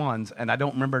favorite ones, and I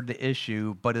don't remember the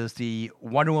issue, but is the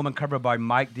Wonder Woman cover by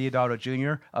Mike Deodato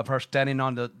Jr. of her standing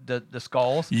on the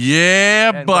skulls.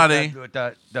 Yeah, And buddy. with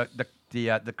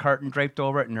the curtain draped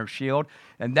over it and her shield,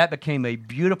 and that became a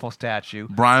beautiful statue,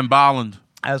 Brian Bolland.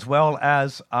 as well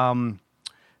as Brian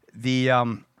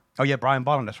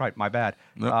Bolland. That's right. My bad.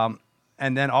 Yep.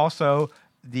 And then also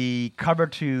the cover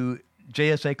to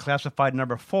JSA Classified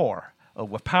number 4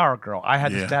 with Power Girl. I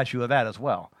had the Yeah. statue of that as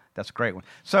well. That's a great one.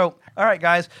 So, all right,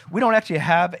 guys, we don't actually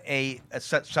have a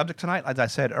set subject tonight, as I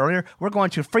said earlier. We're going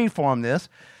to freeform this.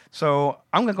 So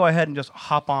I'm going to go ahead and just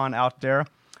hop on out there.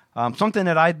 Something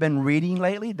that I've been reading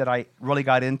lately that I really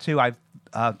got into, I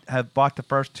have bought the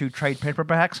first 2 trade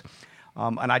paperbacks,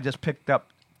 and I just picked up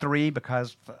 3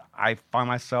 because I find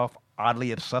myself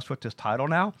oddly obsessed with this title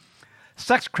now.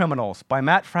 Sex Criminals by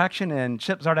Matt Fraction and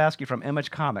Chip Zdarsky from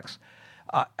Image Comics.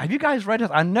 Have you guys read this?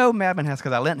 I know Madman has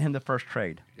because I lent him the first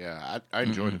trade. Yeah, I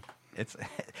enjoyed it.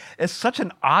 It's such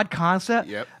an odd concept,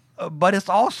 Yep. But it's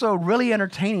also really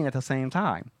entertaining at the same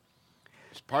time.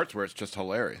 There's parts where it's just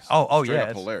hilarious. Oh Straight yeah, up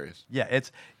it's hilarious. Yeah,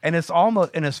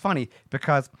 it's funny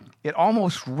because it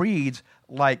almost reads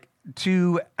like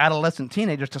 2 adolescent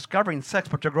teenagers discovering sex,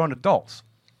 but they're grown adults.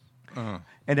 And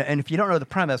if you don't know the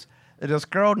premise, there's this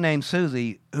girl named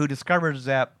Susie who discovers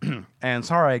that, and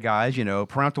sorry guys,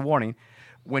 parental warning,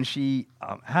 when she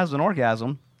has an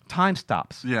orgasm, time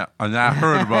stops. Yeah, and I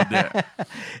heard about that.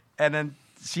 And then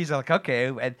she's like, okay,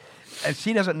 and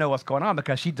she doesn't know what's going on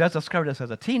because she does discover this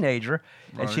as a teenager,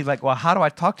 and she's like, well, how do I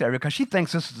talk to her? Because she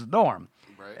thinks this is the norm,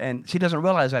 Right. and she doesn't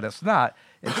realize that it's not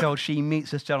until she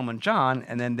meets this gentleman John,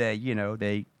 and then they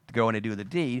go and they do the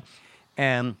deed,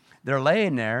 and they're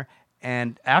laying there.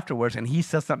 And afterwards, and he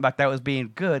says something like that was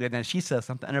being good, and then she says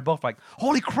something, and they're both like,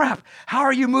 holy crap, how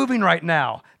are you moving right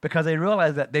now? Because they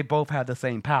realize that they both have the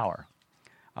same power.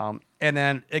 And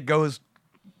then it goes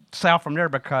south from there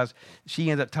because she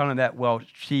ends up telling him that, well,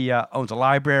 she owns a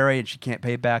library, and she can't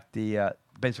pay back the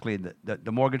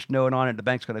mortgage note on it. The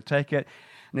bank's going to take it.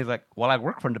 And he's like, well, I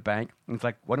work for the bank. And he's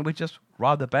like, why don't we just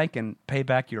rob the bank and pay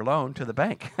back your loan to the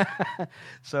bank?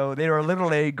 So they were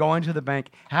literally going to the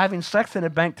bank, having sex in the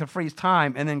bank to freeze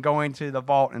time, and then going to the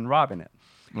vault and robbing it.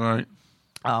 Right.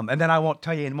 And then I won't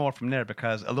tell you any more from there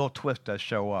because a little twist does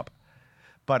show up.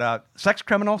 But Sex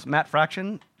Criminals, Matt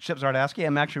Fraction, Chip Zdarsky,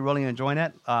 I'm actually really enjoying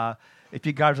it. If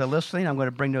you guys are listening, I'm going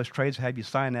to bring those trades, have you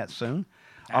sign that soon.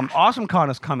 Awesome Con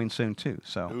is coming soon, too.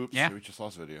 So. Oops, Yeah. we just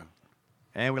lost video.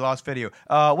 And we lost video.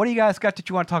 What do you guys got that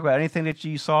you want to talk about? Anything that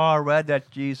you saw or read that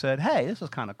you said, hey, this is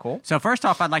kind of cool? So first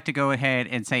off, I'd like to go ahead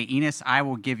and say, Enos, I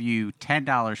will give you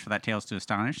 $10 for that Tales to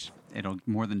Astonish. It'll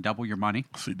more than double your money.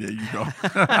 See, there you go.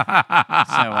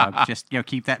 So just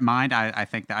keep that in mind. I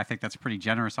think that's a pretty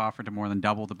generous offer to more than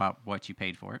double about what you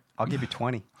paid for it. I'll give you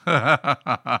 20. Not,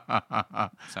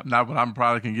 but I'm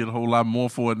probably can get a whole lot more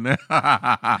for it now.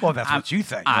 Well, that's what you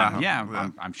think.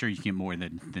 I'm sure you can get more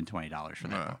than $20 for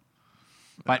that.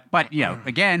 But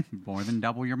again, more than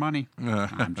double your money.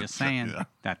 I'm just saying.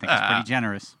 I think it's pretty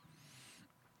generous.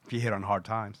 If you hit on hard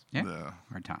times. Yeah, Yeah.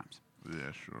 hard times.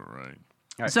 Yeah, sure, right.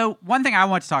 Right. So one thing I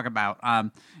want to talk about,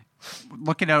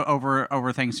 looking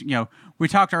over things, we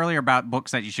talked earlier about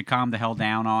books that you should calm the hell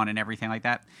down on and everything like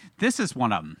that. This is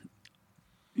one of them.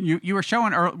 You were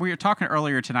showing we were talking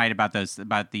earlier tonight about the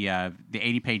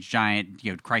 80-page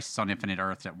giant Crisis on Infinite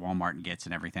Earths that Walmart gets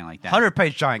and everything like that.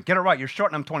 100-page giant. Get it right. You're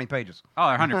shorting them 20 pages. Oh,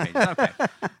 they're 100 pages. Okay.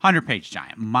 100-page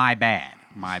giant. My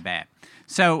bad.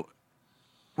 So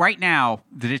right now,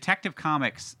 the Detective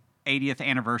Comics 80th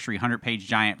anniversary 100-page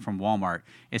giant from Walmart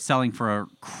is selling for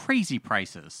crazy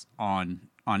prices on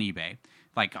eBay,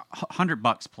 like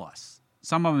 $100 plus.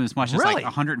 Some of them as much as Really? like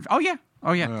 100. Oh yeah.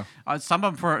 Some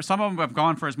of them have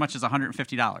gone for as much as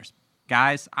 $150.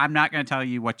 Guys, I'm not going to tell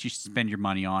you what you should spend your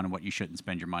money on and what you shouldn't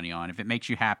spend your money on. If it makes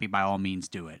you happy, by all means,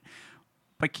 do it.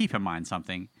 But keep in mind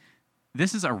something.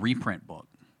 This is a reprint book.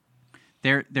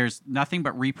 There's nothing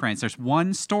but reprints. There's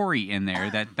one story in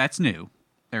there that's new.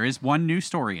 There is one new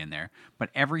story in there, but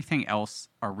everything else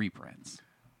are reprints.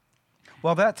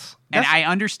 Well, that's And I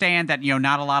understand that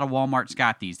not a lot of Walmarts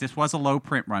got these. This was a low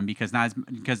print run because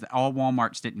all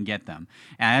Walmarts didn't get them.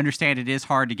 And I understand it is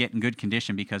hard to get in good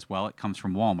condition because it comes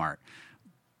from Walmart.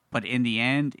 But in the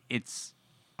end, it's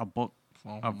a book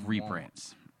of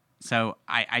reprints. So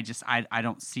I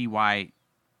don't see why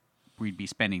we'd be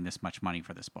spending this much money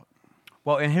for this book.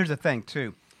 Well, and here's the thing,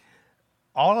 too.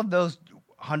 All of those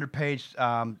 100-page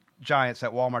giants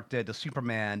that Walmart did, the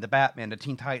Superman, the Batman, the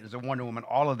Teen Titans, the Wonder Woman,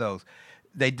 all of those,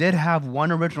 they did have one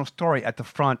original story at the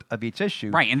front of each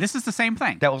issue. Right, and this is the same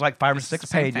thing. That was like 5 or This is 6 the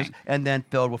same pages thing. and then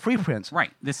filled with reprints.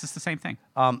 Right, this is the same thing.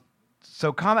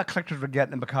 So comic collectors were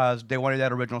getting them because they wanted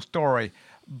that original story.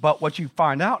 But what you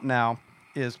find out now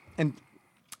is, and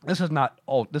this is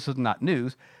not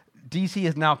news, DC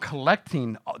is now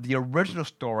collecting the original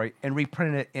story and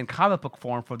reprinting it in comic book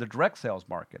form for the direct sales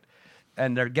market.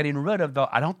 And they're getting rid of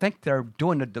I don't think they're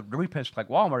doing the reprints like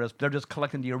Walmart is. They're just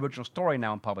collecting the original story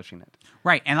now and publishing it.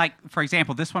 Right, and like, for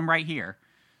example, this one right here.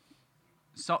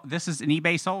 So this is an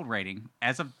eBay sold rating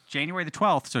as of January the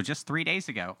 12th, so just 3 days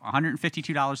ago,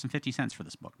 $152.50 for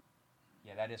this book.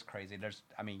 Yeah, that is crazy.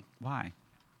 Why?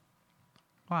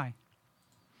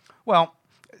 Well,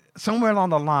 somewhere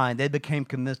along the line, they became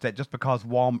convinced that just because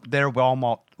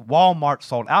Walmart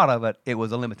sold out of it, it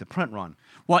was a limited print run.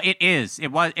 Well, it is.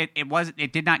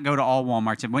 It did not go to all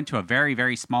Walmarts. It went to a very,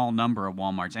 very small number of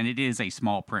Walmarts, and it is a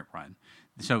small print run.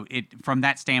 So from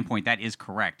that standpoint, that is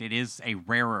correct. It is a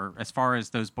rarer, as far as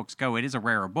those books go, it is a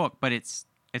rarer book, but it's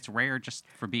rare just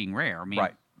for being rare. I mean,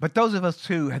 Right. But those of us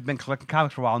who had been collecting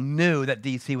comics for a while knew that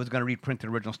DC was going to reprint the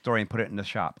original story and put it in the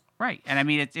shop. right. And I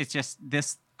mean, it's just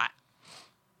this.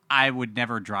 I would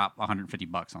never drop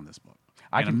 $150 on this book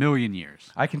in a million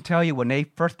years. I can tell you when they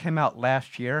first came out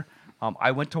last year,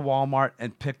 I went to Walmart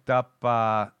and picked up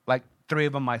like 3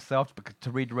 of them myself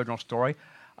to read the original story.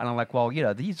 And I'm like, well,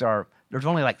 there's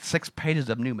only like 6 pages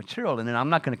of new material, and then I'm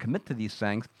not going to commit to these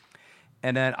things.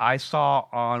 And then I saw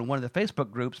on one of the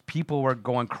Facebook groups, people were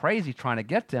going crazy trying to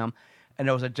get them. And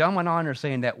there was a gentleman on there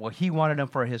saying that, well, he wanted them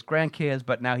for his grandkids,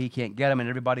 but now he can't get them, and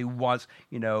everybody wants,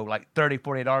 like $30,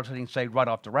 $40 so he can say right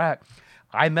off the rack.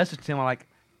 I messaged him, I'm like,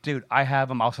 dude, I have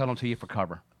them. I'll sell them to you for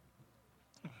cover.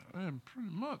 And pretty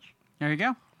much. There you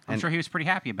go. I'm sure he was pretty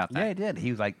happy about that. Yeah, he did. He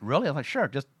was like, really? I was like, sure.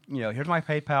 Just, here's my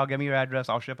PayPal. Give me your address.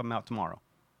 I'll ship them out tomorrow.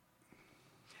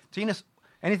 Tinas,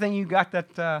 anything you got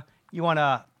that you want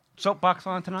to soapbox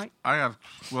on tonight?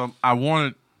 I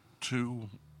wanted to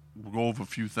go over a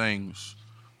few things.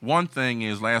 One thing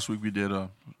is, last week we did a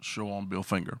show on Bill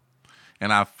Finger,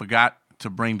 and I forgot to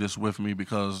bring this with me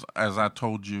because, as I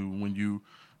told you,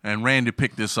 and Randy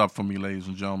picked this up for me, ladies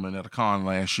and gentlemen, at a con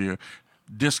last year,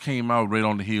 this came out right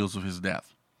on the heels of his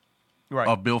death. Right.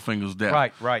 Of Bill Finger's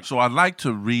death. Right. So I'd like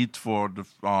to read for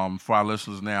our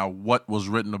listeners now what was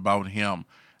written about him,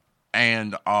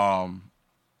 and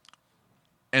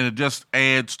it just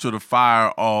adds to the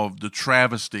fire of the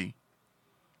travesty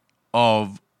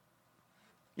of.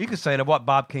 You could say that what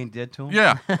Bob Kane did to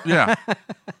him. Yeah.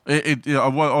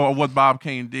 What Bob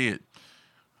Kane did.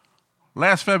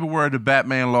 Last February, the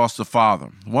Batman lost a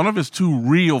father, one of his 2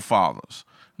 real fathers.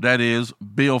 That is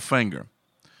Bill Finger,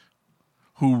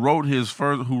 who wrote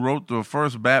the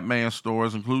first Batman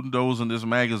stories, including those in this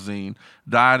magazine,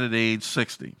 died at age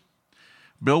 60.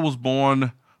 Bill was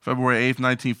born February 8,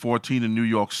 1914 in New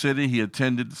York City. He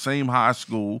attended the same high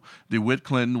school, DeWitt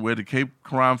Clinton, where the Cape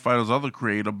Crime Fighters' other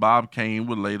creator, Bob Kane,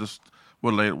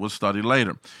 would study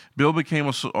later. Bill became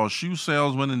a shoe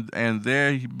salesman, and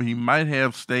there he might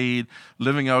have stayed,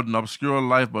 living out an obscure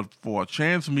life, but for a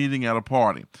chance meeting at a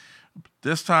party.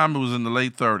 This time it was in the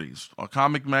late 30s.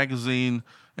 Comic magazines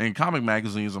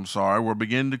were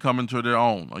beginning to come into their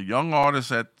own. A young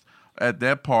artist at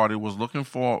that party was working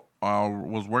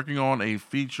on a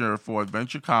feature for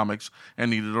Adventure Comics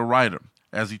and needed a writer.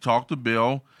 As he talked to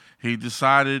Bill, he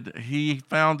decided he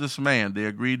found this man. They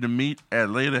agreed to meet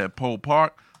later at Poe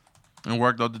Park and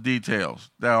worked out the details.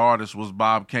 That artist was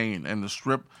Bob Kane, and the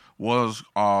strip was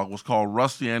called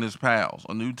Rusty and His Pals.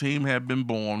 A new team had been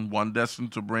born, one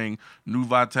destined to bring new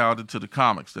vitality to the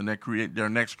comics. Their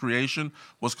next creation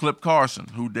was Clip Carson,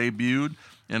 who debuted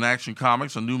in Action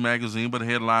Comics, a new magazine with a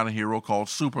headliner hero called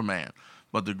Superman.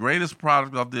 But the greatest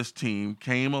product of this team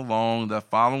came along the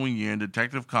following year in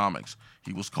Detective Comics.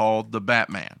 He was called the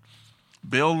Batman.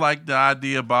 Bill liked the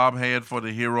idea Bob had for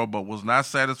the hero, but was not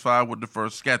satisfied with the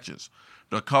first sketches.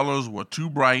 The colors were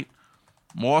too bright.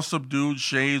 More subdued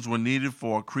shades were needed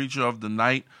for a creature of the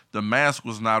night. The mask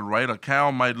was not right. A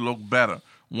cowl might look better,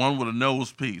 one with a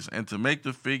nose piece. And to make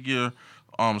the figure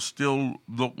still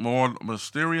look more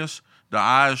mysterious, the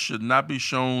eyes should not be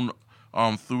shown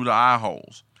through the eye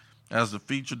holes. As the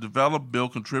feature developed, Bill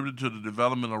contributed to the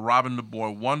development of Robin the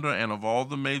Boy Wonder and of all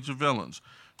the major villains.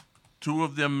 2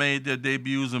 of them made their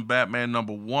debuts in Batman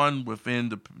 #1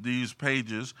 within these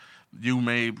pages. You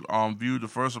may view the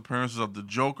first appearances of the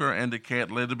Joker and the Cat,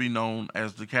 later to be known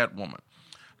as the Catwoman.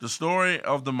 The story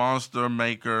of the Monster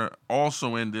Maker,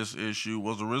 also in this issue,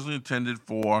 was originally intended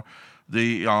for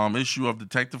the issue of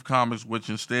Detective Comics, which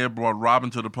instead brought Robin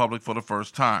to the public for the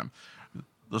first time.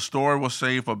 The story was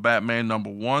saved for Batman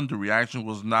 #1. The reaction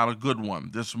was not a good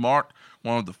one. This marked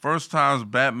one of the first times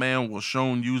Batman was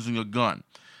shown using a gun,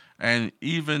 and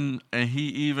he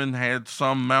even had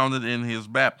some mounted in his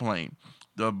Batplane.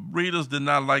 The readers did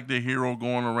not like the hero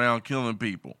going around killing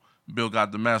people. Bill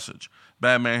got the message.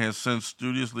 Batman has since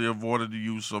studiously avoided the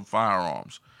use of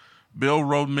firearms. Bill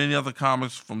wrote many other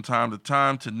comics from time to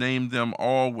time. To name them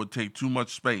all would take too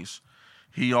much space.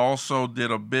 He also did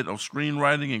a bit of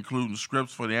screenwriting, including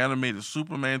scripts for the animated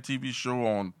Superman TV show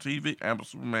on TV,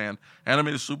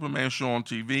 animated Superman show on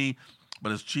TV,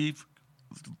 but his chief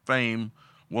fame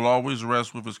will always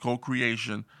rest with his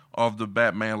co-creation of the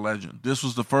Batman legend. This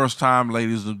was the first time,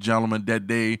 ladies and gentlemen, that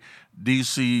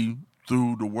DC,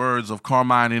 through the words of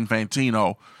Carmine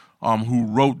Infantino, who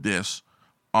wrote this,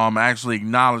 actually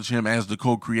acknowledged him as the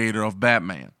co-creator of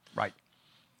Batman. Right.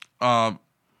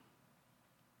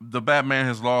 The Batman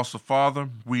has lost a father.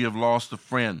 We have lost a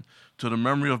friend. To the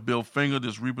memory of Bill Finger,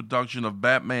 this reproduction of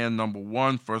Batman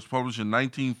 #1, first published in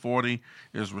 1940,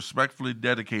 is respectfully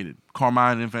dedicated.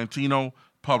 Carmine Infantino,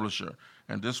 publisher.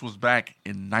 And this was back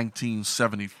in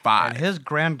 1975. And his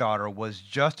granddaughter was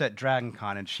just at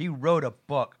DragonCon, and she wrote a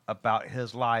book about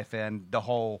his life and the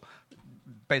whole,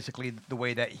 basically the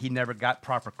way that he never got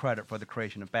proper credit for the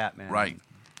creation of Batman. Right.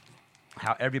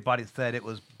 How everybody said it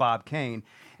was Bob Kane.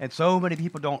 And so many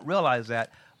people don't realize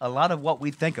that a lot of what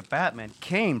we think of Batman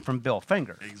came from Bill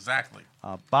Finger. Exactly.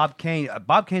 Bob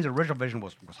Kane's original vision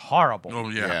was horrible. Oh,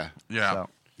 yeah. Yeah. So,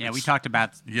 Yeah, we talked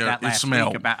about that last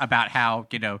week about how,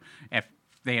 if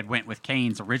they had went with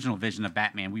Kane's original vision of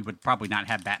Batman, we would probably not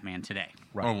have Batman today.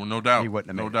 right. Oh, well, no doubt. He wouldn't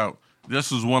have no made it. doubt.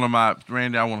 This is one of my,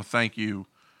 Randy, I want to thank you.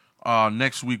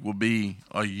 Next week will be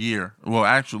a year. Well,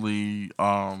 actually,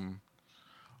 a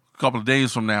couple of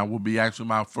days from now will be actually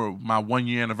my 1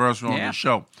 year anniversary on the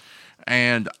show.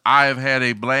 And I have had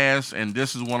a blast, and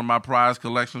this is one of my prize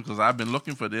collections because I've been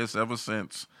looking for this ever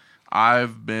since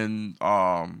I've been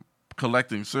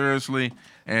collecting seriously,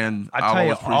 and I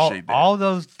always appreciate that. All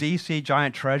those DC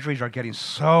giant treasuries are getting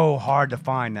so hard to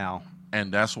find now.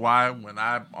 And that's why when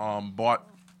I bought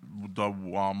the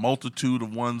multitude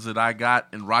of ones that I got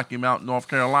in Rocky Mount, North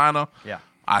Carolina,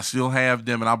 I still have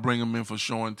them, and I'll bring them in for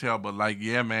show and tell. But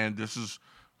man, this is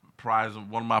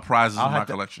one of my prizes in my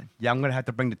collection. Yeah, I'm going to have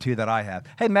to bring the two that I have.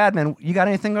 Hey, Madman, you got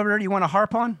anything over there you want to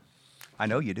harp on? I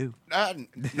know you do. No,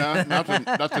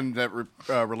 nothing that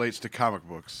relates to comic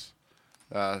books.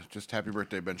 Just happy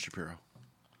birthday, Ben Shapiro.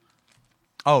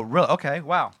 Oh, really? Okay,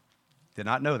 wow. Did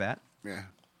not know that. Yeah.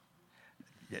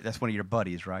 That's one of your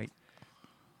buddies, right?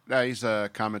 No, he's a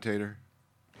commentator,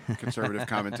 conservative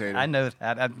commentator. I know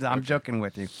that. I'm joking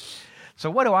with you. So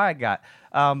what do I got?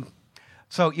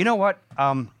 So you know what?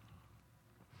 I'm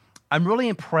really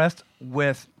impressed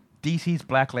with DC's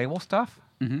Black Label stuff.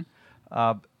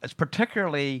 Mm-hmm. It's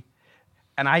particularly,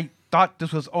 and I thought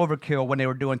this was overkill when they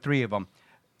were doing 3 of them.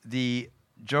 The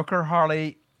Joker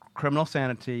Harley Criminal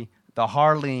Sanity, the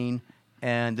Harleen,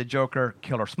 and the Joker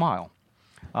Killer Smile.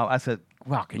 I said,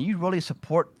 wow, can you really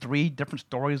support 3 different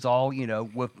stories all,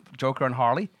 with Joker and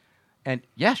Harley? And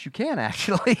yes, you can,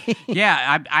 actually.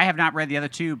 Yeah, I have not read the other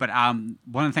 2, but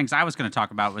one of the things I was going to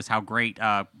talk about was how great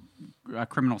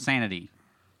Criminal Sanity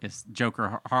is.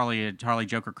 Harley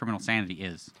Joker Criminal Sanity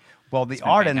is. Well, the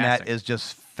art in that is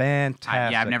just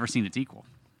fantastic. I've never seen its equal.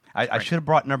 I should have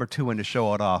brought number 2 in to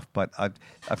show it off, but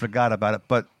I forgot about it.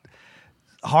 But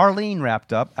Harleen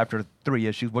wrapped up after 3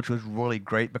 issues, which was really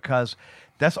great because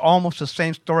that's almost the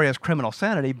same story as Criminal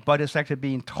Sanity, but it's actually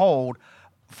being told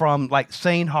from like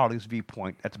sane Harley's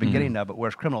viewpoint at the beginning of it,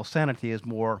 whereas Criminal Sanity is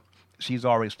more, she's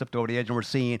already slipped over the edge and we're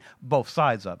seeing both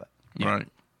sides of it. Yeah. Right.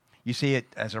 You see it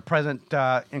as her present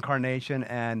incarnation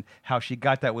and how she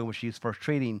got that way when she was first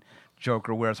treating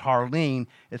Joker, whereas Harleen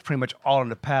is pretty much all in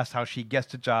the past, how she gets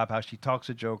the job, how she talks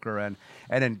to Joker, and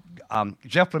then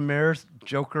Jeff Lemire's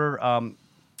Joker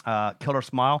Killer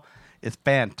Smile is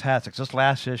fantastic. This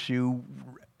last issue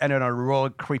ended on a really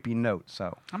creepy note,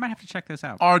 so I might have to check this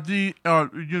out.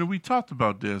 We talked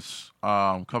about this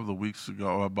a couple of weeks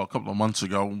ago, about a couple of months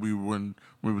ago, when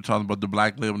we were talking about the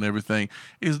Black Label and everything.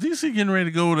 Is DC getting ready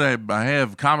to go to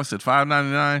have comics at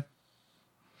 $5.99?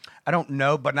 I don't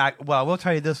know, but I will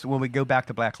tell you this when we go back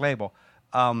to Black Label,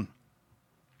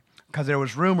 because there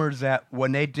was rumors that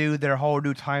when they do their whole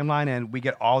new timeline and we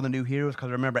get all the new heroes,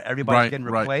 because remember everybody's getting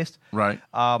replaced. Right.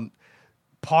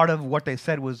 Part of what they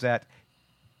said was that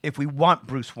if we want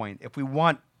Bruce Wayne, if we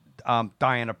want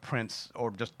Diana Prince or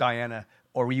just Diana,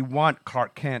 or we want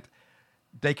Clark Kent,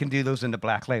 they can do those in the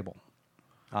Black Label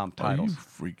titles. Are you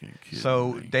freaking kidding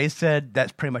So me? they said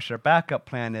that's pretty much their backup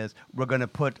plan is we're going to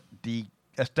put the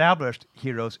established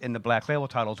heroes in the Black Label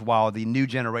titles while the new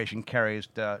generation carries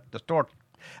the store.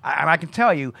 And I can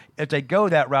tell you, if they go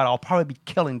that route, I'll probably be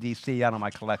killing DC out of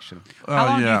my collection. How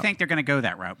long do you think they're going to go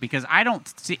that route? Because I don't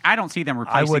see them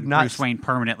replacing Bruce Wayne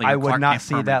permanently. I or would Clark not Kent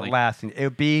see that permanently. lasting.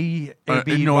 It'd be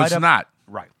no, right it's up, not.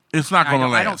 Right. It's not going to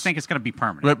last. I don't think it's going to be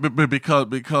permanent. But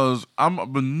because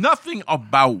but nothing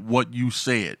about what you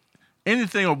said,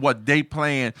 anything of what they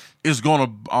plan is going to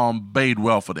bode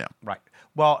well for them. Right.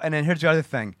 Well, and then here's the other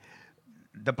thing.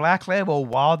 The Black Label,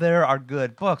 while there are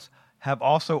good books, have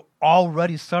also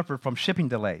already suffered from shipping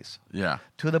delays. Yeah.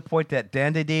 To the point that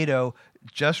Dan DiDio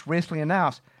just recently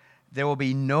announced there will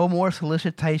be no more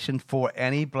solicitation for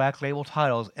any Black Label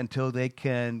titles until they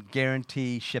can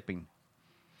guarantee shipping,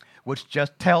 which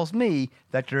just tells me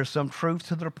that there's some truth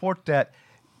to the report that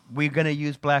we're going to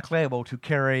use Black Label to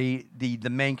carry the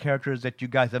main characters that you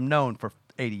guys have known for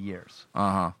 80 years.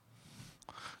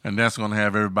 And that's going to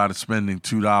have everybody spending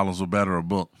 $2 or better a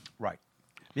book. Right.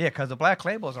 Yeah, because the Black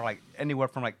Labels are like anywhere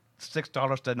from like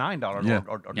 $6 to $9. Yeah.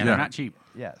 Or Yeah, they're not cheap.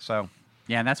 Yeah, so...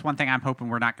 Yeah, and that's one thing I'm hoping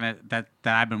we're not gonna that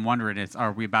I've been wondering is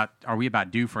are we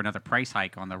about due for another price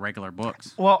hike on the regular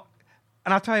books? Well,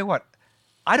 and I'll tell you what,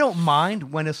 I don't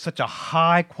mind when it's such a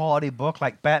high quality book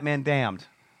like Batman Damned,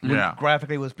 which Yeah.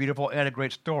 graphically was beautiful and a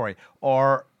great story,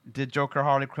 or the Joker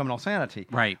Harley Criminal Sanity.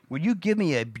 Right. When you give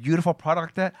me a beautiful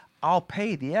product like that, I'll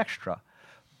pay the extra.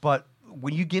 But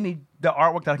when you give me the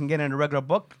artwork that I can get in a regular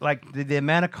book, like the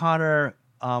Amanda Connor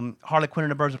Harley Quinn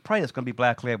and the Birds of Prey, that's going to be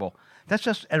Black Label. That's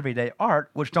just everyday art,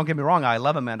 which, don't get me wrong, I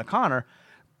love Amanda Connor,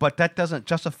 but that doesn't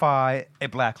justify a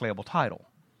Black Label title.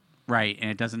 Right, and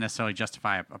it doesn't necessarily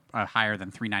justify a higher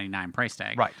than $3.99 price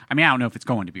tag. Right. I mean, I don't know if it's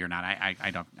going to be or not.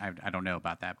 I don't know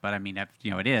about that. But I mean, if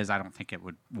it is, I don't think it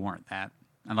would warrant that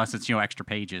unless it's extra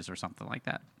pages or something like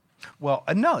that. Well,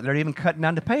 no, they're even cutting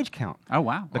down the page count. Oh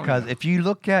wow! Because if you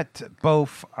look at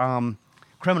both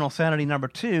Criminal Sanity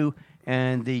 #2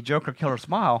 and the Joker Killer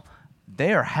Smile,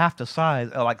 they are half the size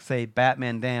of, like, say,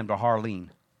 Batman Damned or Harleen.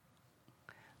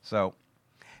 So,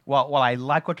 while I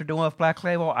like what they're doing with Black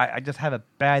Label, I just have a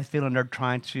bad feeling they're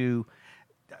trying to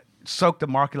soak the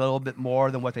market a little bit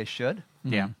more than what they should.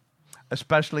 Yeah.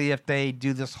 Especially if they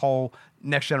do this whole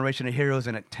next generation of heroes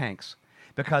and it tanks.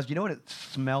 Because you know what it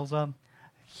smells of?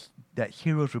 That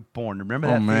Heroes Reborn. Remember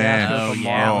that? man. fiasco Oh from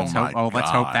yeah. Marvel? Let's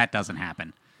hope God. that doesn't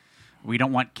happen. We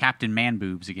don't want Captain Man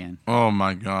boobs again. Oh,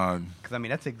 my God. Because, I mean,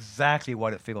 that's exactly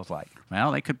what it feels like.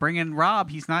 Well, they could bring in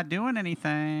Rob. He's not doing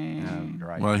anything.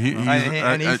 Right. Well,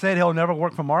 and he said he'll never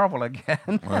work for Marvel again.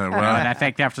 Well, And I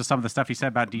think after some of the stuff he said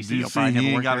about DC, he'll DC, probably never he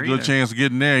ain't work got a there good either. chance of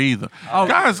getting there either. Oh.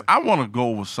 Guys, I want to go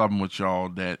with something with y'all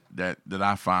that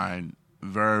I find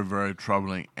very, very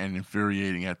troubling and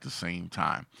infuriating at the same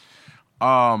time.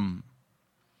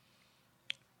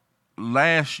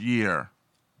 Last year,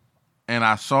 and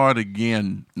I saw it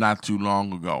again not too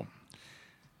long ago,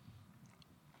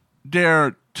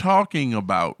 they're talking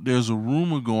about, there's a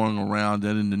rumor going around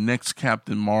that in the next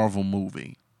Captain Marvel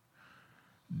movie,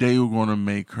 they were going to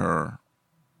make her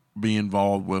be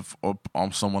involved with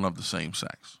someone of the same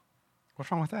sex.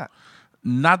 What's wrong with that?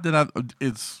 Not that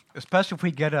it's Especially if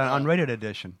we get an unrated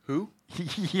edition. Who?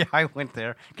 Yeah, I went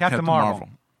there. Captain Marvel.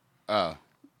 Well,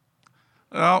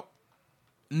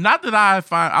 not that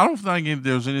I don't think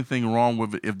there's anything wrong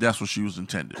with it if that's what she was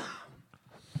intended.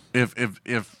 If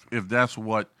that's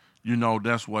what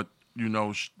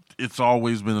it's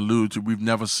always been alluded to. We've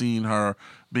never seen her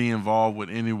be involved with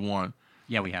anyone.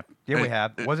 Yeah, we have. Yeah, we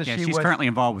have. Wasn't Yeah, she she's with, currently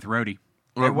involved with Rhodey.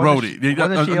 wasn't Rhodey.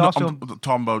 wasn't she also- I'm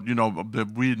talking about,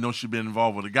 that we didn't know she'd been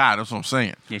involved with a guy. That's what I'm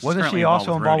saying. Yeah, she's Wasn't currently she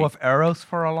also involved Rhodey. with Eros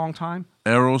for a long time?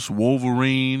 Eros,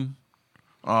 Wolverine.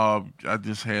 I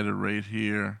just had it right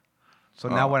here. So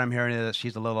now what I'm hearing is that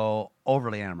she's a little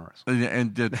overly amorous.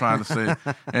 And they're trying to say,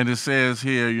 and it says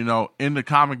here, in the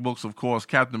comic books, of course,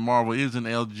 Captain Marvel is an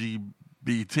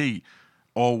LGBT,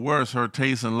 or worse, her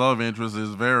taste and love interest is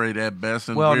varied at best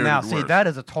and Well, weird now, at see, worst. that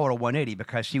is a total 180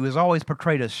 because she was always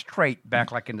portrayed as straight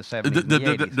back like in the 70s and the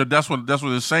 80s. That's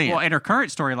what it's saying. Well, in her current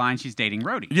storyline, she's dating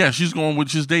Rhodey. Yeah, she's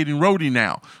dating Rhodey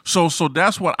now. So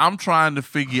that's what I'm trying to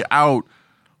figure out.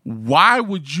 Why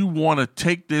would you want to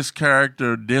take this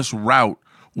character this route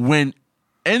when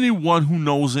anyone who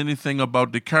knows anything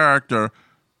about the character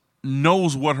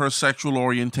knows what her sexual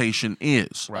orientation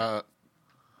is?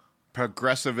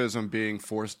 Progressivism being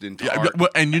forced into Yeah, art. well,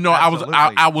 and Absolutely.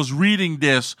 I was reading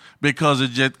this because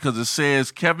it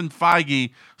says Kevin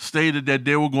Feige stated that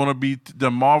they were going to be the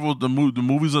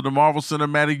movies of the Marvel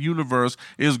Cinematic Universe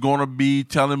is going to be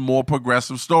telling more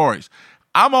progressive stories.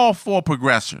 I'm all for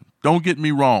progression. Don't get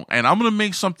me wrong. And I'm going to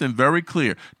make something very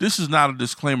clear. This is not a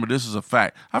disclaimer. This is a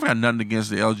fact. I've got nothing against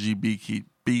the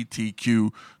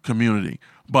LGBTQ community.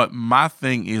 But my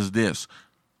thing is this.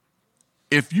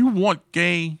 If you want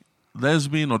gay,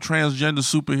 lesbian, or transgender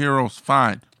superheroes,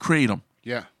 fine. Create them.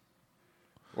 Yeah.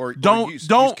 Or use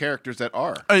don't- characters that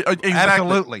are. Exactly.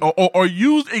 Absolutely. Or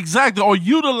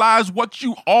utilize what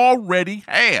you already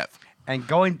have. And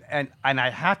I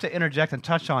have to interject and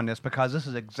touch on this because this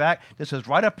is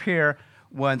right up here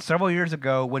when several years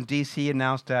ago when DC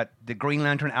announced that the Green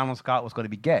Lantern Alan Scott was going to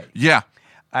be gay. Yeah.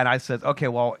 And I said, okay,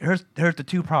 well, here's the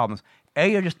two problems.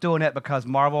 A, you're just doing it because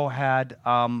Marvel had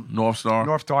North Star.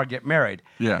 North Star get married.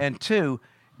 Yeah. And two,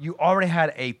 you already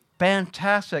had a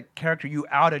fantastic character you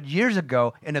outed years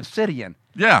ago in Obsidian.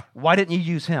 Yeah. Why didn't you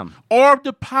use him? Or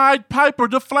the Pied Piper,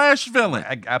 the Flash villain.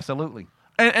 Absolutely.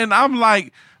 And I'm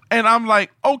like,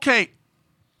 okay.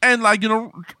 And like,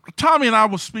 Tommy and I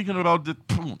were speaking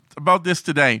about this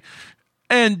today.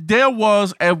 And there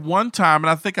was at one time, and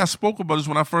I think I spoke about this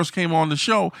when I first came on the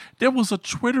show, there was a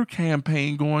Twitter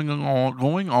campaign going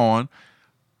on.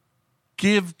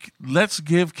 Let's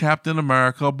give Captain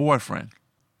America a boyfriend.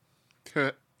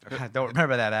 I don't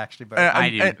remember that actually, but I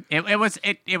do.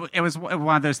 It was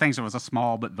one of those things that was a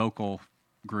small but vocal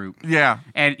group. Yeah.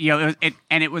 And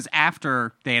it was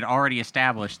after they had already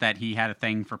established that he had a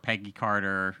thing for Peggy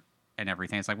Carter and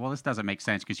everything. It's like, well, this doesn't make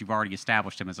sense because you've already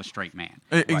established him as a straight man.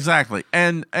 Exactly.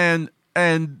 And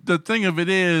the thing of it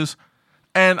is,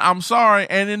 and I'm sorry,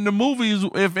 and in the movies,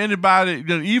 if anybody,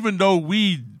 even though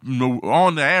we,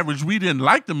 on the average, we didn't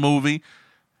like the movie,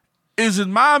 is it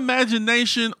my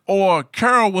imagination or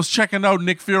Carol was checking out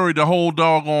Nick Fury the whole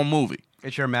doggone movie?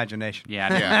 it's your imagination.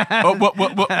 Yeah.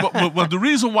 But the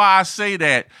reason why I say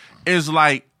that is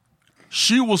like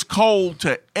she was cold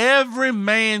to every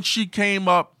man she came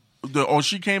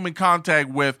she came in contact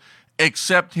with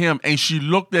except him, and she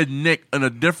looked at Nick in a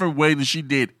different way than she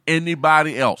did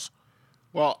anybody else.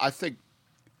 Well, I think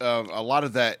a lot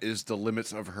of that is the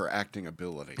limits of her acting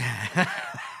ability.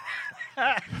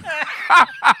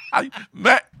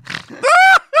 Matt,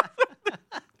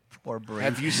 Poor Brie.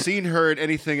 Have you seen her in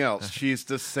anything else? She's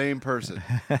the same person.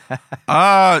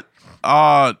 I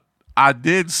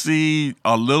did see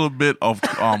a little bit of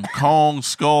Kong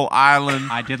Skull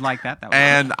Island, I did like that. That was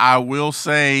and I will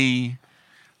say,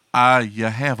 you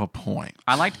have a point.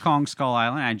 I liked Kong Skull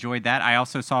Island. I enjoyed that. I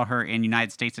also saw her in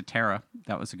United States of Terra.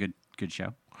 That was a good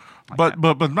show. But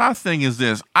my thing is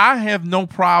this: I have no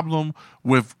problem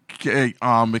with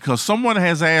because someone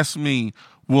has asked me,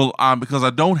 because I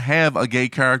don't have a gay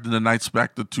character in the Night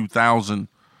Spectre 2000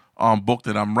 book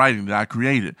that I'm writing that I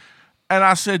created, and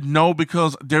I said no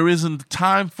because there isn't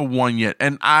time for one yet,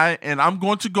 and I'm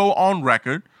going to go on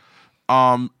record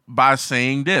by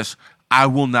saying this: I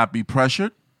will not be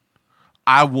pressured.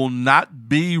 I will not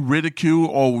be ridiculed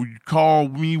or call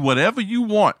me whatever you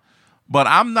want. But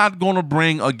I'm not going to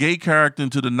bring a gay character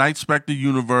into the Night Spectre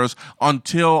universe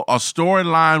until a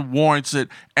storyline warrants it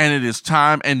and it is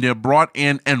time and they're brought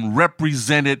in and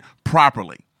represented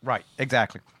properly. Right,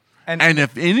 exactly. And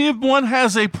if anyone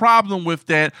has a problem with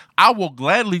that, I will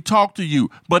gladly talk to you.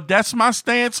 But that's my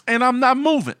stance, and I'm not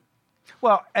moving.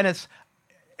 Well, and it's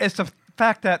the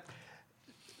fact that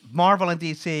Marvel and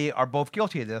DC are both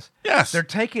guilty of this. Yes. They're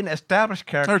taking established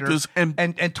characters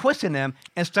and twisting them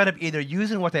instead of either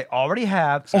using what they already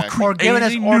have Exactly. or giving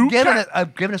us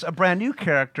Creating giving us a brand new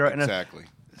character. Exactly.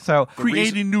 So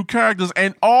Creating new characters.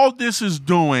 And all this is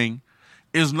doing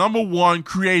is, number one,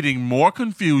 creating more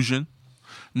confusion.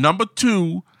 Number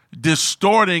two,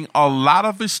 distorting a lot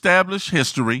of established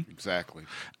history. Exactly.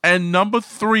 And number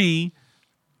three,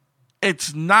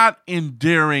 it's not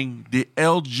endearing the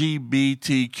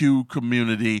LGBTQ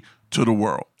community to the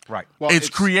world. right. Well, It's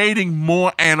creating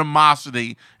more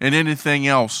animosity than anything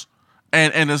else.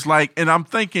 And it's like, and I'm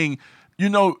thinking,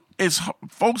 I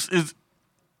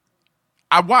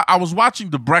was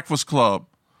watching The Breakfast Club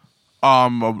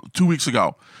 2 weeks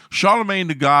ago. Charlemagne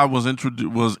the God was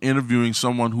interviewing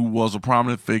someone who was a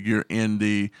prominent figure in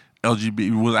the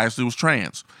LGBT, was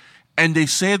trans. And they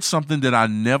said something that I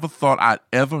never thought I'd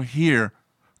ever hear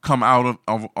come out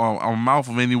of a mouth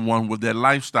of anyone with that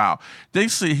lifestyle. They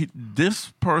say,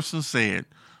 this person said,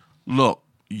 look,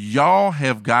 y'all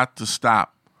have got to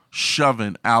stop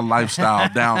shoving our lifestyle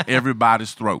down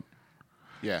everybody's throat.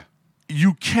 Yeah.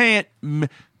 You can't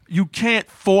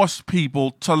force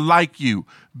people to like you.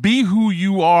 Be who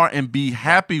you are and be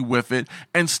happy with it,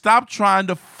 and stop trying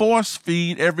to force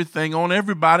feed everything on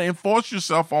everybody and force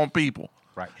yourself on people.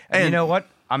 Right. And you know what?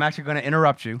 I'm actually going to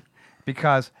interrupt you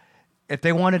because if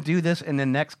they want to do this in the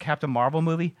next Captain Marvel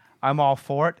movie, I'm all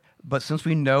for it. But since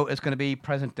we know it's going to be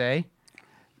present day,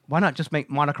 why not just make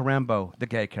Monica Rambeau the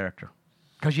gay character?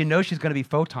 Because you know she's going to be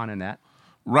Photon in that.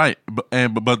 Right. But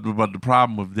the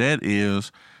problem with that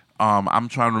is I'm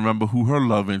trying to remember who her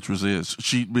love interest is.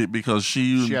 She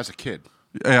has a kid.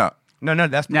 Yeah. No,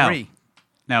 that's No. Marie.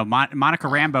 No, Monica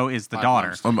Rambeau is the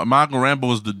daughter. Monica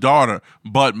Rambeau is the daughter,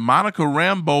 but Monica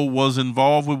Rambeau was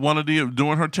involved with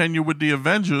during her tenure with the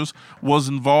Avengers, was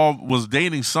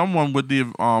dating someone with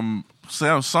the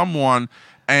someone,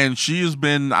 and she has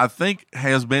been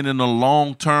in a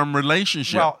long-term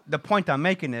relationship. Well, the point I'm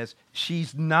making is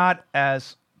she's not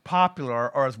as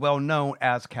popular or as well known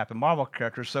as Captain Marvel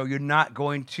character, so you're not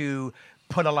going to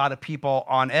put a lot of people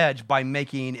on edge by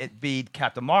making it be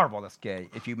Captain Marvel that's gay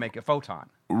if you make it Photon.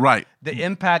 Right. The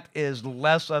impact is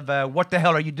less of a, what the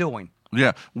hell are you doing?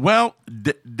 Yeah. Well,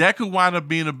 that could wind up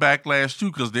being a backlash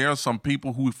too, because there are some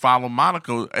people who follow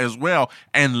Monica as well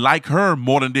and like her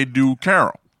more than they do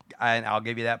Carol. And I'll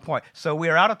give you that point. So we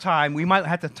are out of time. We might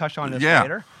have to touch on this Yeah.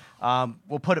 later.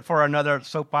 We'll put it for another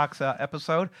Soapbox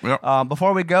episode. Yep.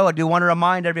 Before we go, I do want to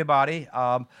remind everybody,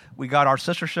 we got our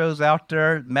sister shows out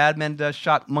there. Mad Men does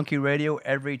Shock Monkey Radio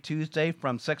every Tuesday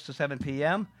from 6 to 7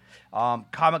 p.m.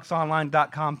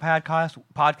 ComicsOnline.com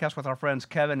podcast with our friends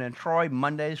Kevin and Troy,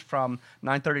 Mondays from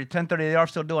 9:30 to 10:30. They are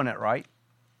still doing it, right?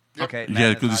 Okay.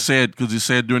 Yeah, because he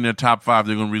said during their top 5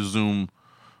 they're going to resume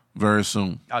very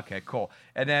soon. Okay, cool.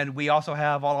 And then we also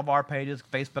have all of our pages,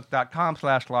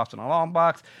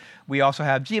 facebook.com/LostInALongBox. We also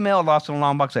have Gmail,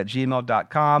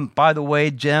 lostinalongbox@gmail.com. By the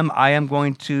way, Jim, I am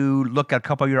going to look at a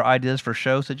couple of your ideas for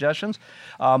show suggestions.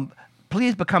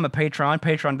 Please become a patron,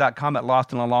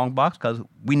 patreon.com/LostinALongbox, because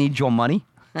we need your money.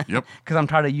 Yep. Because I'm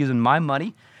tired of using my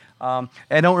money. And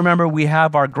don't remember, we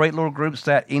have our great little groups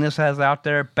that Enos has out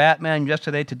there. Batman,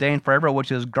 Yesterday, Today, and Forever, which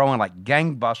is growing like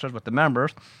gangbusters with the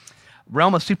members.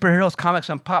 Realm of Superheroes, Comics,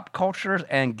 and Pop Cultures,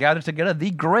 and Gather Together,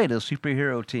 the greatest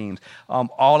superhero teams.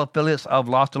 All affiliates of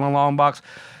Lost in a Long Box.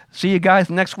 See you guys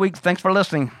next week. Thanks for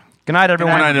listening. Good night,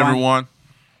 everyone. Good night, everyone.